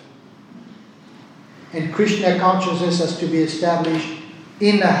life. And Krishna consciousness has to be established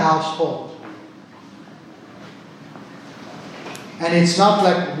in the household. And it's not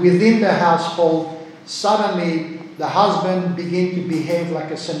like within the household, suddenly the husband begins to behave like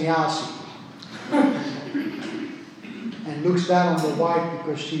a sannyasi. And looks down on the wife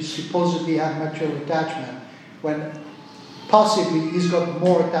because she supposedly had material attachment, when possibly he's got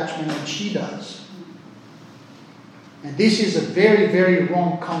more attachment than she does. And this is a very, very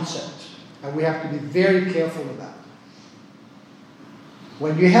wrong concept that we have to be very careful about.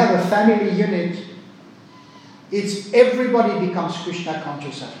 When you have a family unit, it's everybody becomes Krishna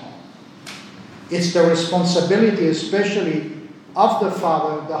conscious at home. It's the responsibility, especially of the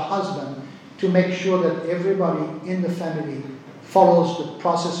father, the husband, to make sure that everybody in the family follows the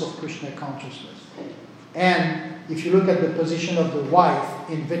process of Krishna consciousness. And if you look at the position of the wife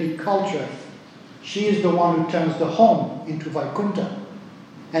in Vedic culture, she is the one who turns the home into Vaikuntha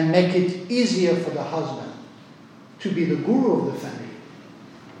and make it easier for the husband to be the guru of the family.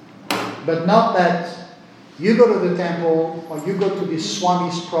 But not that you go to the temple or you go to this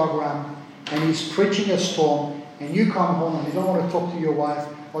Swami's program and he's preaching a storm and you come home and you don't want to talk to your wife,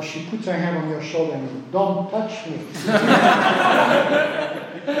 or she puts her hand on your shoulder and goes, don't touch me.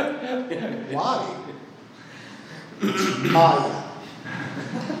 Why? It's Maya.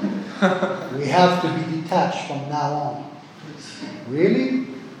 We have to be detached from now on. Really?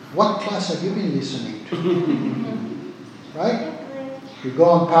 What class have you been listening to? Right? You go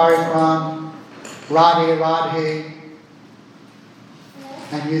on Parikram, Radhe, Radhe,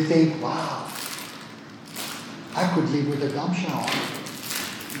 and you think, wow, I could live with a gamsha on.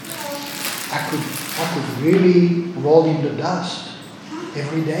 I could really roll in the dust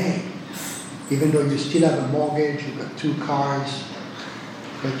every day. Even though you still have a mortgage, you've got 2 cars,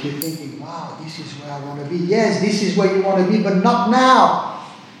 but you're thinking, wow, this is where I want to be. Yes, this is where you want to be, but not now.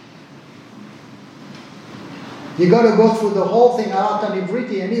 You got to go through the whole thing, Arata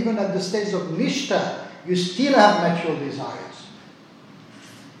Nivritti, and even at the stage of Nishta, you still have material desires.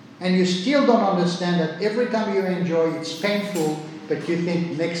 And you still don't understand that every time you enjoy, it's painful, but you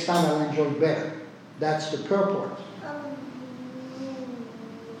think next time I'll enjoy better. That's the purport.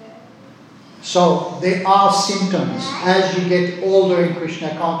 So there are symptoms. As you get older in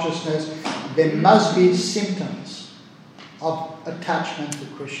Krishna consciousness, there must be symptoms of attachment to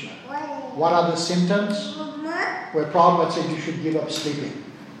Krishna. What are the symptoms? Where Prabhupada said you should give up sleeping.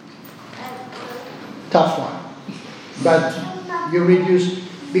 Tough one. But you reduce,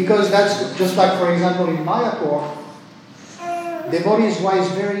 because that's just like, for example, in Mayapur, devotees rise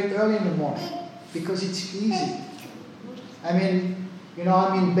very early in the morning because it's easy. I mean,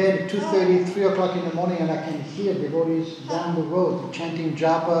 I'm in bed at 2:30, 3 o'clock in the morning and I can hear devotees down the road chanting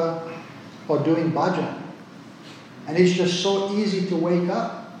japa or doing bhajan. And it's just so easy to wake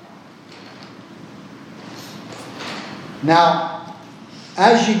up. Now,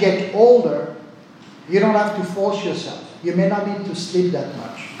 as you get older, you don't have to force yourself. You may not need to sleep that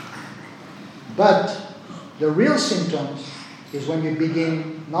much. But the real symptoms is when you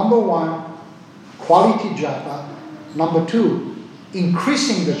begin, number 1, quality japa. Number 2,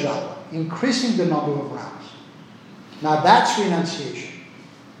 increasing the japa, increasing the number of rounds. Now that's renunciation.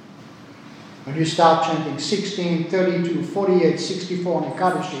 When you start chanting 16, 32, 48, 64 on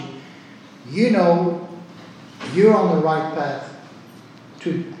Ekadashi, you know you're on the right path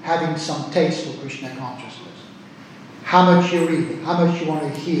to having some taste for Krishna consciousness. How much you read, how much you want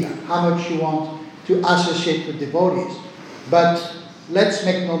to hear, how much you want to associate with devotees. But let's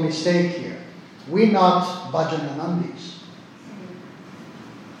make no mistake here. We're not Bhajananandis.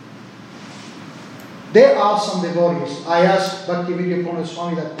 There are some devotees. I asked Bhaktivedanta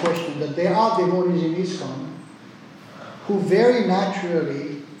Swami that question, that there are devotees in ISKCON who very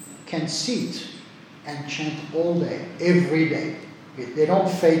naturally can sit and chant all day, every day. They don't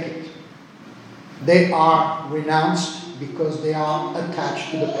fake it. They are renounced because they are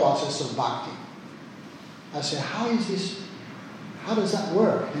attached to the process of bhakti. I said, how is this? How does that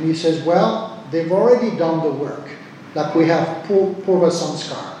work? And he says, well, they've already done the work. Like we have Purva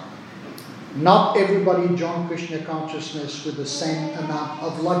Sanskar. Not everybody joined Krishna consciousness with the same amount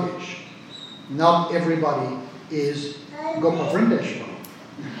of luggage. Not everybody is Gopavrindeshwar.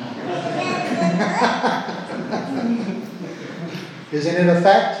 Isn't it a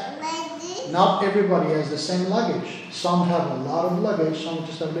fact? Not everybody has the same luggage. Some have a lot of luggage, some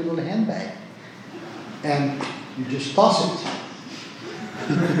just have a little handbag. And you just toss it.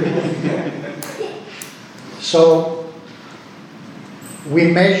 So,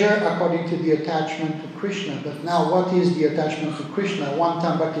 we measure according to the attachment to Krishna. But now, what is the attachment to Krishna? One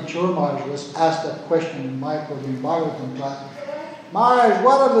time, Bhakti Chur Maharaj was asked that question in Mayapur in Bhagavatam class. Maharaj,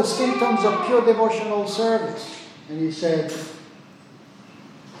 what are the symptoms of pure devotional service? And he said,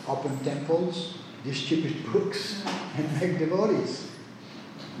 open temples, distribute books, and make devotees.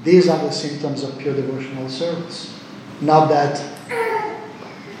 These are the symptoms of pure devotional service. Not that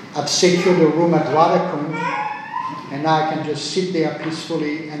I've secured a room at Radhakund and now I can just sit there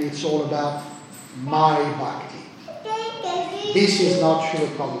peacefully and it's all about my bhakti. This is not Srila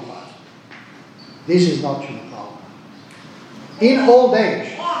Prabhupada. This is not Srila Prabhupada.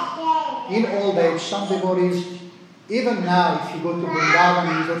 In old age, some devotees, even now if you go to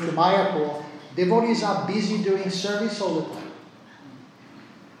Vrindavan, you go to Mayapur, devotees are busy doing service all the time.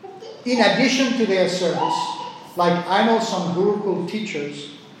 In addition to their service, like I know some Gurukul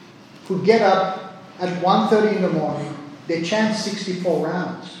teachers who get up at 1:30 in the morning, they chant 64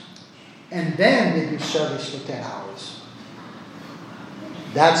 rounds, and then they do service for 10 hours.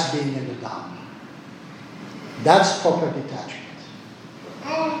 That's being in the Dham. That's proper detachment.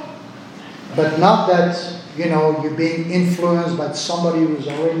 But not that, you're being influenced by somebody who's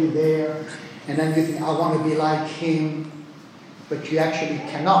already there, and then you think, I want to be like him, but you actually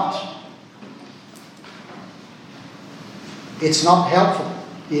cannot. It's not helpful.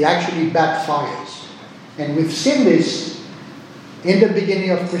 It actually backfires. And we've seen this in the beginning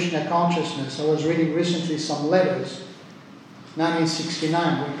of Krishna consciousness. I was reading recently some letters,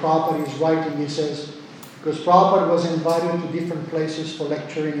 1969, when Prabhupada is writing, he says, because Prabhupada was invited to different places for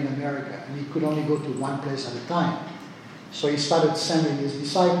lecturing in America, and he could only go to one place at a time. So he started sending his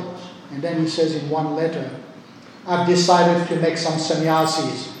disciples. And then he says in one letter, I've decided to make some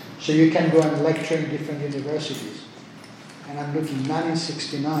sannyasis so you can go and lecture in different universities. And I'm looking,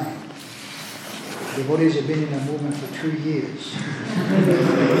 1969. Devotees have been in the movement for 2 years.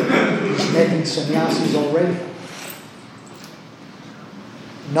 He's making sannyasis already.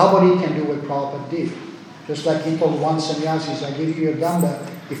 Nobody can do what Prabhupada did. Just like he told one sannyasi, I give you a danda.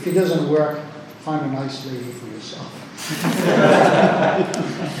 If it doesn't work, find a nice lady for yourself.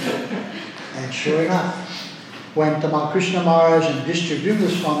 And sure enough, when Tamal Krishna Maharaj and Dishtravimna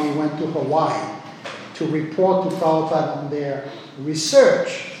Swami went to Hawaii to report to Prabhupada on their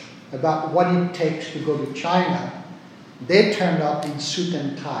research about what it takes to go to China, they turned up in suit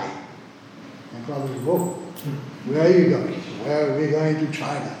and tie. And Prabhupada said, whoa, where are you going? Where are we going to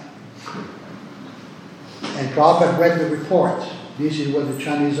China? And Prabhupada read the report. This is what the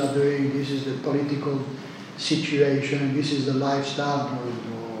Chinese are doing. This is the political situation. This is the lifestyle.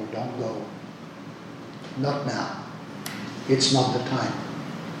 No, don't go. Not now. It's not the time.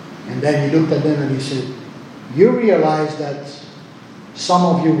 And then he looked at them and he said, you realize that some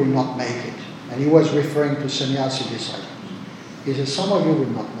of you will not make it. And he was referring to sannyasi disciples. He said, some of you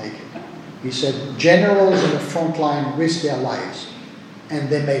will not make it. He said, generals in the front line risk their lives and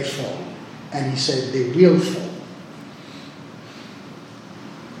they may fall. And he said, they will fall.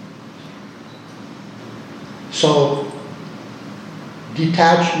 So,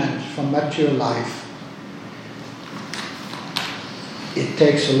 detachment from material life, it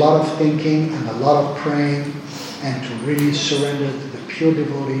takes a lot of thinking and a lot of praying and to really surrender to the pure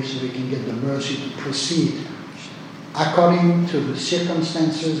devotee so we can get the mercy to proceed according to the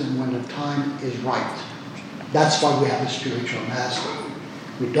circumstances and when the time is right. That's why we have a spiritual master.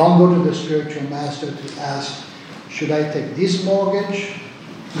 We don't go to the spiritual master to ask, should I take this mortgage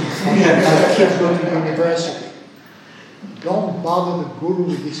or should my kids go to university? don't bother the guru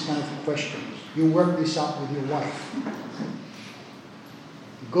with this kind of questions. You work this out with your wife.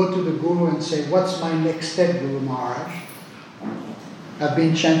 Go to the guru and say, what's my next step, Guru Maharaj? I've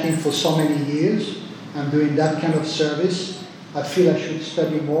been chanting for so many years. I'm doing that kind of service. I feel I should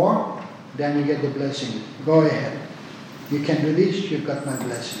study more. Then you get the blessing. Go ahead. You can do this, you've got my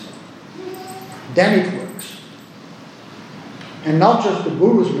blessing. Then it works. And not just the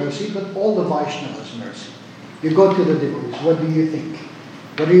Guru's mercy, but all the Vaishnavas' mercy. You go to the devotees, what do you think?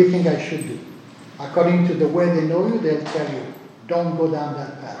 What do you think I should do? According to the way they know you, they'll tell you, don't go down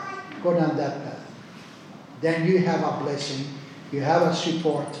that path. Go down that path. Then you have a blessing, you have a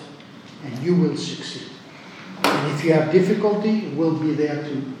support, and you will succeed. And if you have difficulty, we'll be there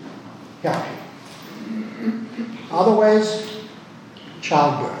to help you. Otherwise,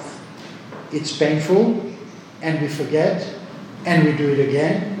 childbirth. It's painful, and we forget, and we do it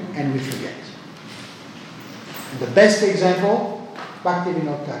again, and we forget. And the best example,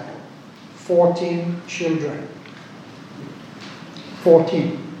 Bhaktivinoda Thakur. 14 children.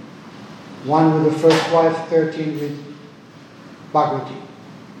 14. One with the first wife, 13 with Bhagavati.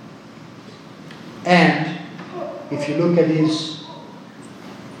 And if you look at his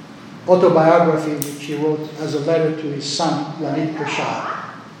autobiography, which he wrote as a letter to his son, Lalit Prasad,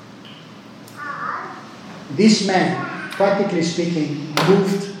 this man, practically speaking,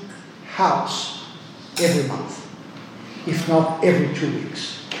 moved house every month, if not every 2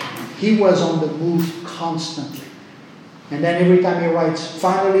 weeks. He was on the move constantly. And then every time he writes,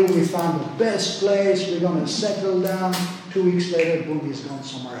 finally we found the best place, we're going to settle down. 2 weeks later, boom, he's gone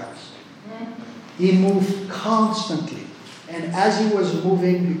somewhere else. He moved constantly. And as he was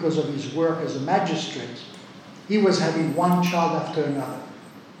moving because of his work as a magistrate, he was having one child after another.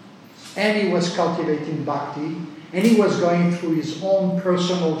 And he was cultivating bhakti. And he was going through his own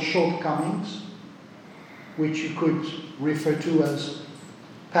personal shortcomings, which you could refer to as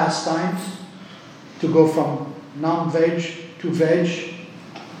pastimes, to go from non-veg to veg,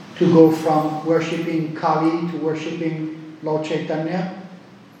 to go from worshipping Kali to worshipping Lord Chaitanya.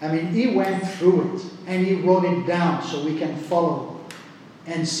 I mean, he went through it and he wrote it down so we can follow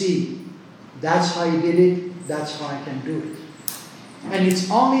and see. That's how he did it, that's how I can do it. And it's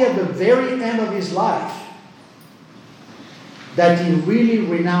only at the very end of his life that he really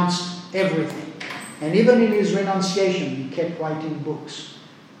renounced everything. And even in his renunciation, he kept writing books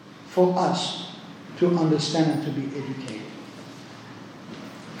for us to understand and to be educated.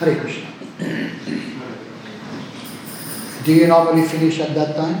 Hare Krishna. Do you normally finish at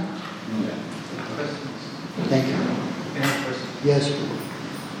that time? Yeah. Thank you. Yes.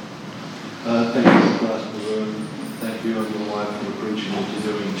 Thank you, Pastor Varun. Thank you and your wife for the preaching that you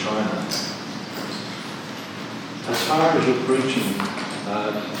do in China. As far as your preaching,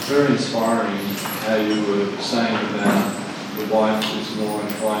 very inspiring how you were saying about the wife is more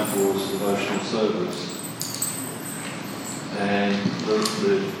inclined towards devotional service, and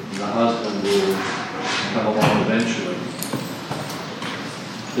the husband will come along eventually.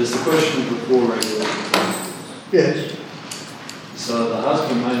 There's the question before regulation. Yes. So the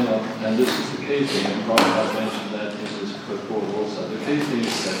husband may not, and this is the key thing, and Prabhupada mentioned that in his purport also, the key thing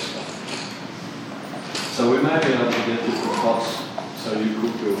is sex life. So we may be able to get different pots, so you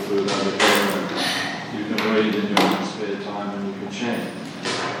cook your food over there, and you can read in your own spare time and you can chant.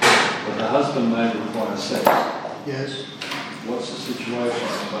 But the husband may require sex. Yes. What's the situation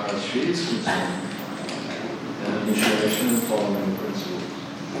as far as she is concerned? And initiation and following the principles.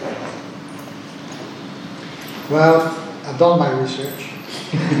 Well, I've done my research.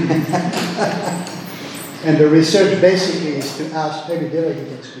 And the research basically is to ask, maybe Devaki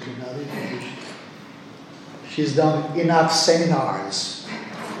can speak about it. She's done enough seminars.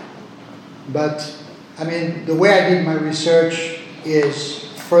 But, I mean, the way I did my research is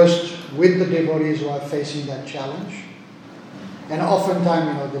first with the devotees who are facing that challenge. And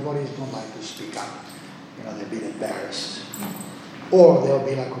oftentimes, devotees don't like to speak up. They're a bit embarrassed. Or they'll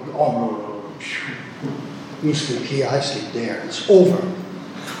be like, oh, no, you sleep here, I sleep there. It's over.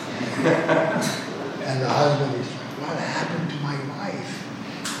 And the husband is like, what happened to my wife?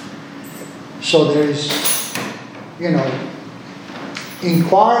 So there is,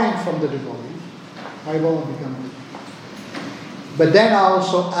 inquiring from the devotees. I won't become. But then I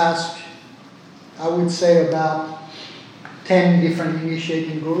also ask, I would say about 10 different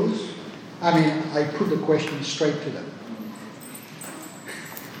initiating gurus. I mean, I put the question straight to them.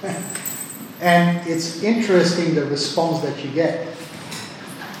 And it's interesting the response that you get.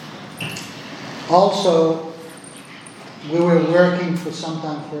 Also, we were working for some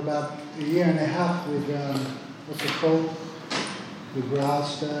time, for about a year and a half with, what's it called? The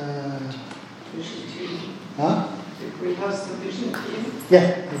grass, The Grihastha Vision team?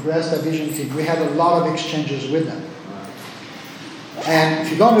 Yeah, the Grihastha Vision team. We had a lot of exchanges with them. And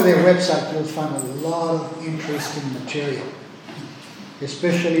if you go to their website, you'll find a lot of interesting material,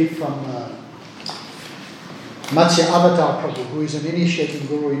 especially from Matsya Avatar Prabhu, who is an initiating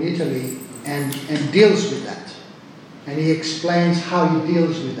guru in Italy and deals with that. And he explains how he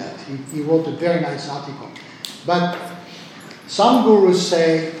deals with that. He wrote a very nice article. But some gurus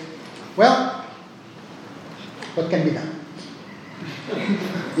say, well, what can be done?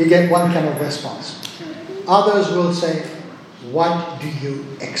 You get one kind of response. Others will say, what do you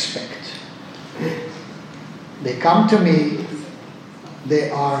expect? They come to me, they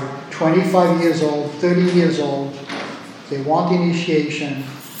are 25 years old, 30 years old, they want initiation.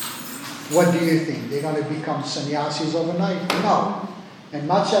 What do you think? They're going to become sannyasis overnight? No. And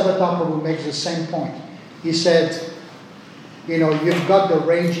Matsya Avatar Prabhu makes the same point. He said, you've got the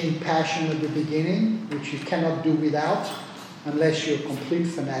raging passion at the beginning, which you cannot do without, unless you're a complete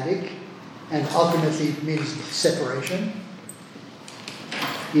fanatic, and ultimately it means separation.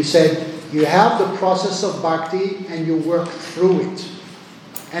 He said, you have the process of bhakti and you work through it.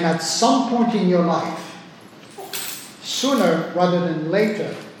 And at some point in your life, sooner rather than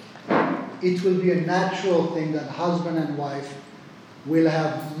later, it will be a natural thing that husband and wife will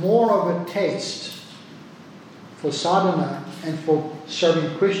have more of a taste for sadhana and for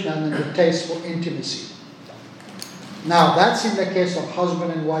serving Krishna than the taste for intimacy. Now, that's in the case of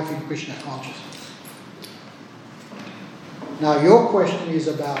husband and wife in Krishna consciousness. Now, your question is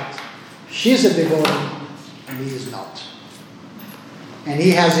about, she's a devotee and he is not. And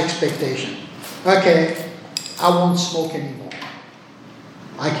he has expectation. Okay, I won't smoke anymore.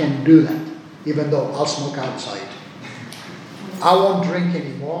 I can do that, even though I'll smoke outside. I won't drink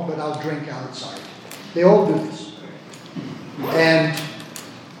anymore, but I'll drink outside. They all do this. And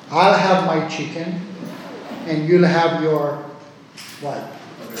I'll have my chicken, and you'll have your, what?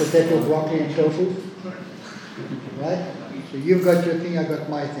 Potato, broccoli, and tofu? Right? So you've got your thing, I got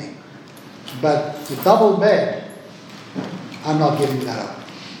my thing. But the double bed, I'm not giving that up.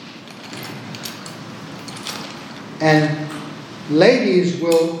 And ladies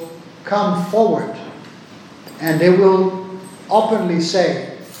will come forward and they will openly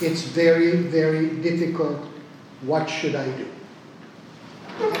say, it's very, very difficult. What should I do?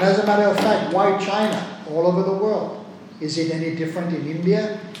 And as a matter of fact, why China? All over the world. Is it any different in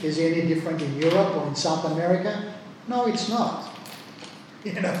India? Is it any different in Europe or in South America? No, it's not.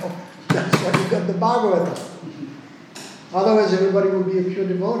 That's why you got the Bhagavatam. Otherwise, everybody will be a pure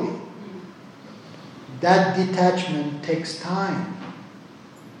devotee. That detachment takes time.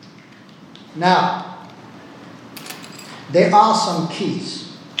 Now, there are some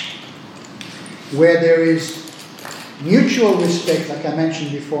keys where there is mutual respect, like I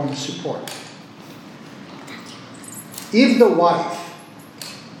mentioned before, and support. If the wife,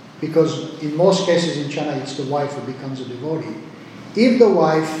 because in most cases in China it's the wife who becomes a devotee, if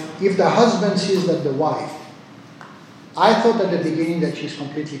the husband sees that the wife, I thought at the beginning that she's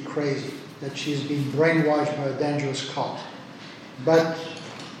completely crazy, that she's been brainwashed by a dangerous cult. But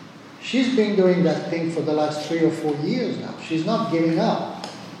she's been doing that thing for the last 3 or 4 years now. She's not giving up.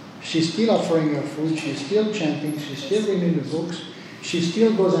 She's still offering her food, she's still chanting, she's still reading the books, she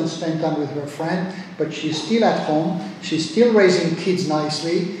still goes and spends time with her friend, but she's still at home, she's still raising kids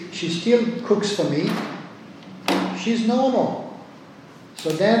nicely, she still cooks for me. She's normal. So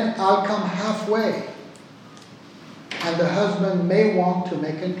then I'll come halfway. And the husband may want to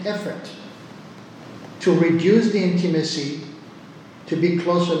make an effort to reduce the intimacy, to be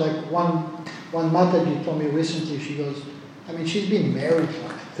closer. Like one Mataji told me recently, she goes, she's been married for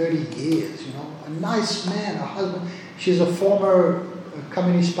like 30 years, a nice man, a husband. She's a former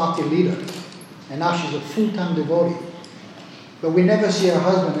Communist Party leader, and now she's a full-time devotee. But we never see her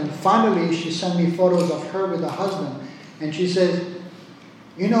husband, and finally she sent me photos of her with her husband, and she says,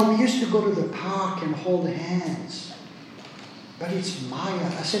 we used to go to the park and hold hands, but it's Maya.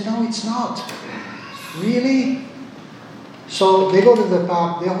 I said, no, it's not. Really? So they go to the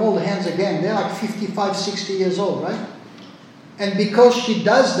park, they hold hands again. They're like 55, 60 years old, right? And because she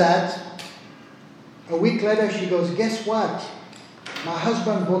does that, a week later she goes, guess what? My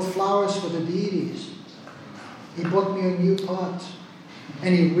husband bought flowers for the deities. He bought me a new pot.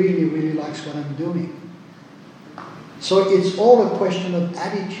 And he really, really likes what I'm doing. So it's all a question of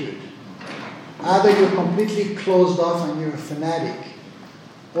attitude. Either you're completely closed off and you're a fanatic,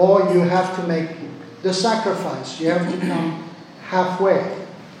 or you have to make the sacrifice. You have to come halfway.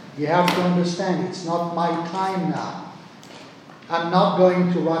 You have to understand it's not my time now. I'm not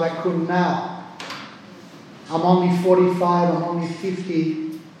going to Radhakund now. I'm only 45, I'm only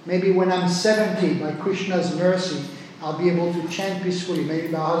 50. maybe when I'm 70, by Krishna's mercy, I'll be able to chant peacefully. Maybe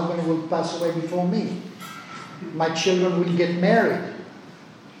my husband will pass away before me. My children will get married.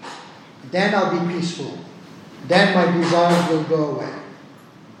 Then I'll be peaceful. Then my desires will go away.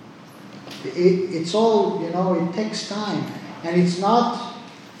 It's all, it takes time. And it's not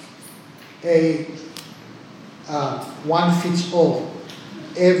a one fits all.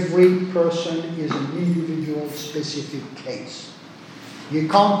 Every person is an individual, specific case. You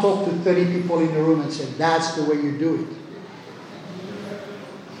can't talk to 30 people in the room and say, that's the way you do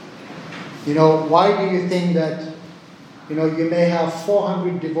it. Why do you think that, you may have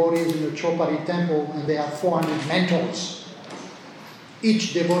 400 devotees in the Chopari temple and they have 400 mentors.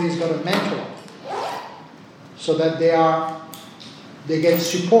 Each devotee's got a mentor. So that they get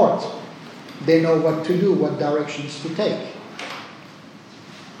support. They know what to do, what directions to take.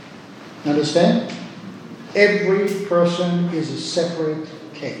 Understand? Every person is a separate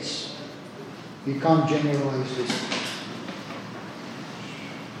case. You can't generalize this.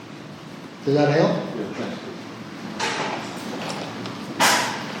 Does that help? Yeah, thank you.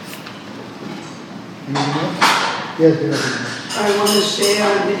 Anything else? Yes, there is. I want to share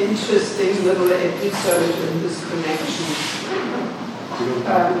an interesting little episode in this connection.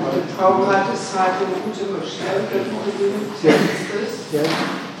 The Prabhupada disciple Uttama Shloka this,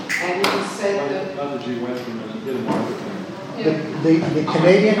 and he said that Mataji went from a little microphone. The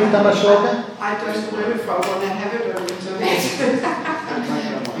Canadian Uttama Shloka? I don't know if I want to have it or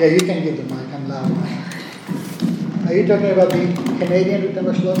not. Yeah, you can give the mic, I'm loud. Are you talking about the Canadian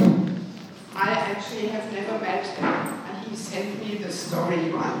Uttama Shloka? I actually have never met him, and he sent me the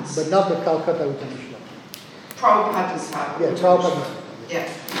story once. But not the Calcutta Uttama Shloka. Prabhupada disciple. Yeah, Prabhupada. Yeah.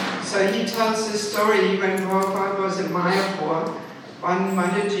 So he tells the story when Prabhupada was in Mayapur, one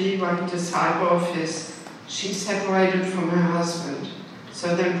Mataji, one disciple of his, she separated from her husband.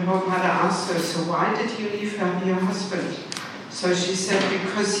 So then Prabhupada asked her, so why did you leave your husband? So she said,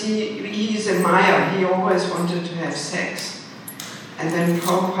 because he's a Maya, he always wanted to have sex. And then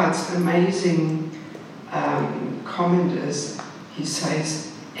Prabhupada's amazing comment is, he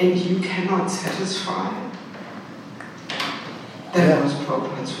says, and you cannot satisfy. That was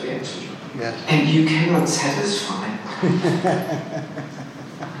Prabhupada's reaction. Yes. And you cannot satisfy.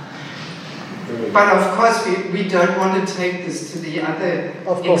 But of course, we don't want to take this to the other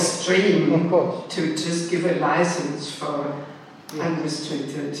extreme, of course, to just give a license for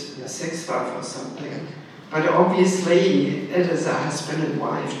unrestricted sex life or something. But obviously, it is a husband and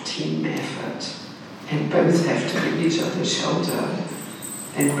wife team effort, and both have to give each other shelter,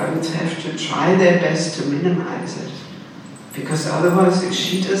 and both have to try their best to minimize it. Because otherwise, if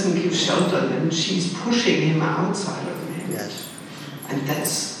she doesn't give shelter, then she's pushing him outside of him. Yes. And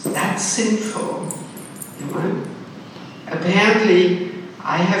that's sinful, Apparently,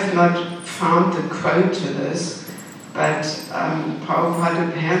 I have not found the quote to this, but Prabhupada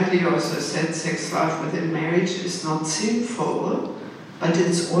apparently also said sex life within marriage is not sinful, but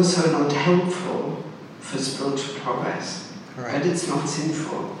it's also not helpful for spiritual progress. Correct. But it's not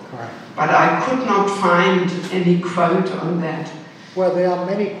sinful. Correct. But I could not find any quote on that. Well, there are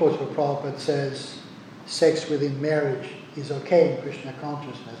many quotes where Prabhupada says sex within marriage is okay in Krishna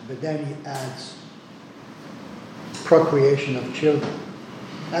consciousness, but then he adds procreation of children.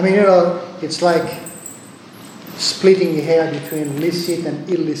 I mean, it's like splitting the hair between licit and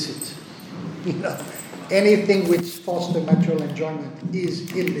illicit. Anything which fosters material enjoyment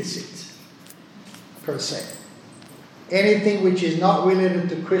is illicit, per se. Anything which is not related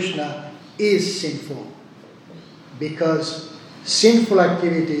to Krishna is sinful, because sinful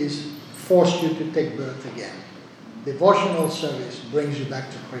activities force you to take birth again. Devotional service brings you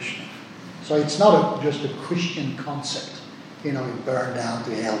back to Krishna. So it's not just a Christian concept, you burn down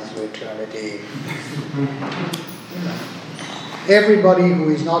to hell to eternity. Everybody who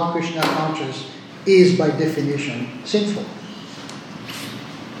is not Krishna conscious is by definition sinful.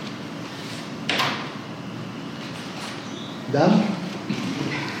 Done?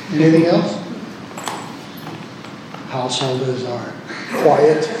 Anything else? Householders are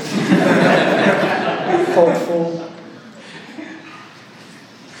quiet, thoughtful.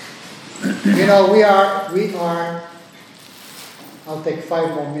 We are, I'll take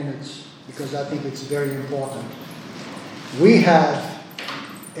 5 more minutes because I think it's very important. We have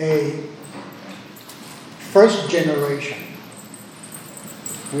a first generation.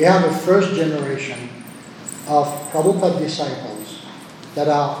 We have a first generation of Prabhupada disciples that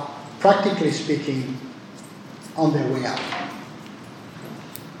are, practically speaking, on their way out.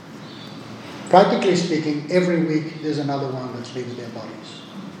 Practically speaking, every week there's another one that leaves their bodies.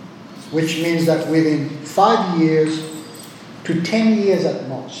 Which means that within 5 years, to 10 years at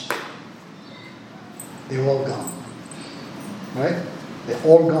most. They're all gone. Right? They're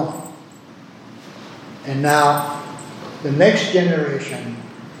all gone. And now the next generation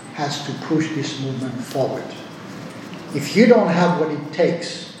has to push this movement forward. If you don't have what it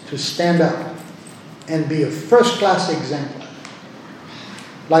takes to stand up and be a first-class example,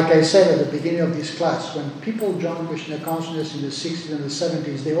 like I said at the beginning of this class, when people joined Krishna consciousness in the 60s and the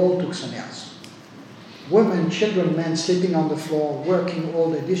 70s, they all took sannyas. Women, children, men sleeping on the floor, working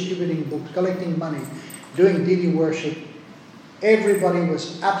all day, distributing books, collecting money, doing daily worship. Everybody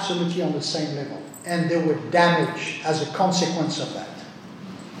was absolutely on the same level. And they were damaged as a consequence of that.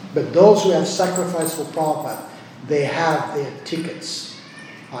 But those who have sacrificed for Prabhupada, they have their tickets.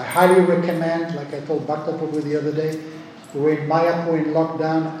 I highly recommend, like I told Bhakta Prabhu the other day, we were in Mayapur in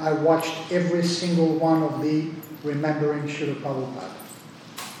lockdown. I watched every single one of the Remembering Srila Prabhupada.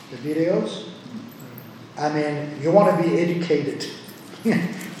 The videos. I mean, you want to be educated.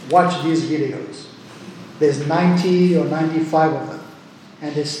 Watch these videos. There's 90 or 95 of them.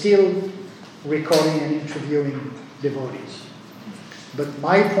 And they're still recording and interviewing devotees. But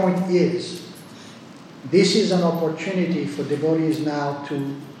my point is, this is an opportunity for devotees now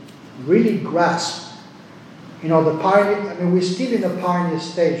to really grasp. You know, the pioneer, I mean, we're still in the pioneer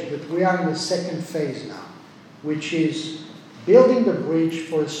stage, but we are in the second phase now, which is building the bridge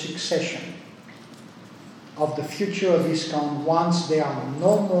for a succession of the future of ISKCON once there are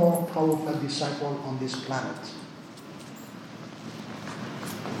no more Prabhupada disciples on this planet.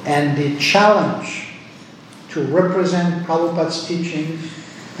 And the challenge to represent Prabhupada's teachings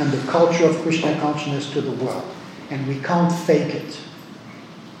and the culture of Krishna consciousness to the world. And we can't fake it.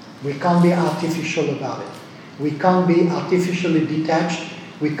 We can't be artificial about it. We can't be artificially detached.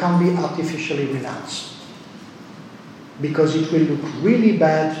 We can't be artificially renounced. Because it will look really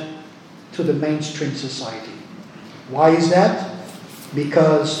bad to the mainstream society. Why is that?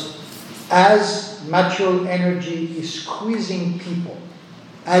 Because as material energy is squeezing people,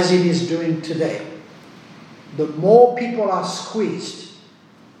 as it is doing today, the more people are squeezed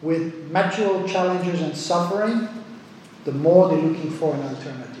with material challenges and suffering, the more they're looking for an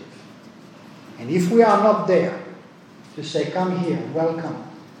alternative. And if we are not there to say, come here, welcome.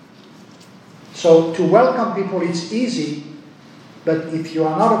 So to welcome people, it's easy, but if you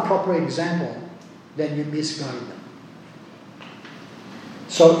are not a proper example, then you misguide them.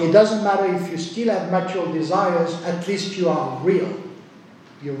 So it doesn't matter if you still have material desires, at least you are real.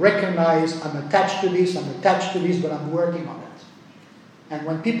 You recognize, I'm attached to this, but I'm working on it. And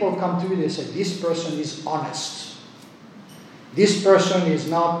when people come to you, they say, this person is honest. This person is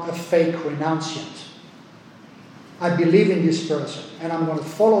not a fake renunciant. I believe in this person, and I'm going to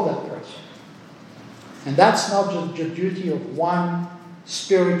follow that person. And that's not just the duty of one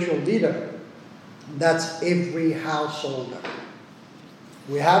spiritual leader. That's every householder.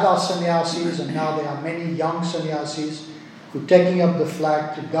 We have our sannyasis, and now there are many young sannyasis who are taking up the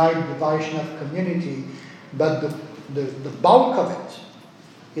flag to guide the Vaishnava community, but the bulk of it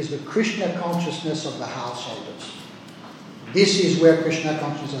is the Krishna consciousness of the householders. This is where Krishna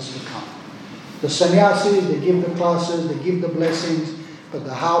consciousness has come. The sannyasis, they give the classes, they give the blessings, but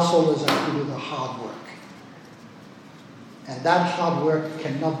the householders have to do the hard work. And that hard work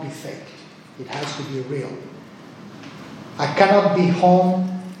cannot be faked. It has to be real. I cannot be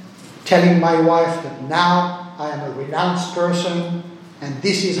home telling my wife that now I am a renounced person and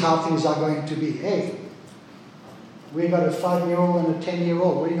this is how things are going to be. Hey, we got a 5-year-old and a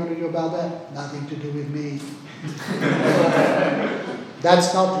 10-year-old. What are you going to do about that? Nothing to do with me.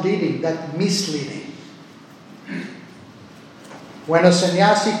 That's not leading, that's misleading. When a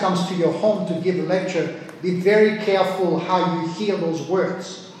sannyasi comes to your home to give a lecture, be very careful how you hear those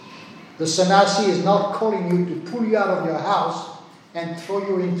words. The sannyasi is not calling you to pull you out of your house and throw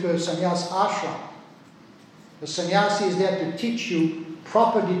you into a sannyas ashram. The sannyasi is there to teach you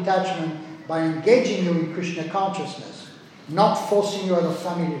proper detachment by engaging you in Krishna consciousness, not forcing you out of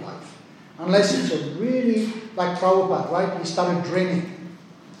family life. Unless it's a really, like Prabhupada, right? He started dreaming.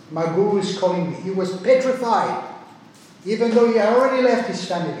 My guru is calling me. He was petrified, even though he had already left his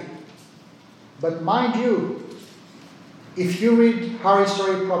family. But mind you, if you read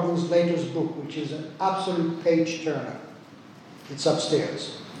Harisari Prabhu's latest book, which is an absolute page-turner, it's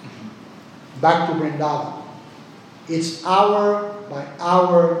upstairs, Back to Vrindavan. It's hour by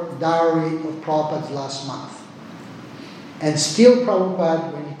hour diary of Prabhupada's last month. And still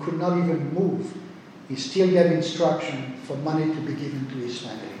Prabhupada, when he could not even move, he still gave instruction for money to be given to his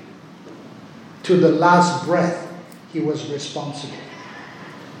family. To the last breath, he was responsible.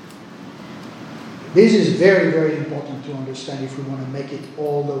 This is very, very important to understand if we want to make it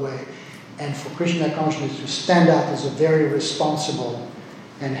all the way. and for Krishna consciousness to stand out as a very responsible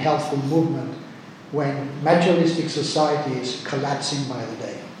and helpful movement when materialistic society is collapsing by the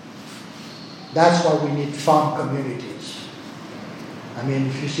day. That's why we need farm communities. I mean,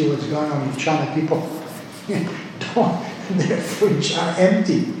 if you see what's going on in China, people, their fridges are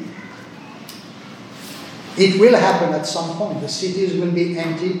empty. It will happen at some point. The cities will be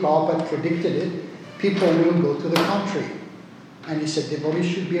empty. Prabhupada predicted it. People will go to the country. And he said, devotees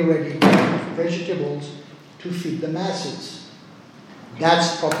should be ready with vegetables to feed the masses.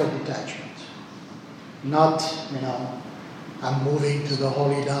 That's proper detachment. Not, I'm moving to the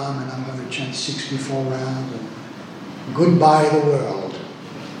Holy Dham and I'm going to chant 64 rounds and goodbye the world.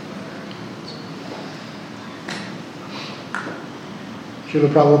 Srila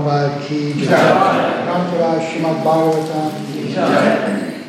Prabhupada ki jai. Srimad Bhagavatam ki jai.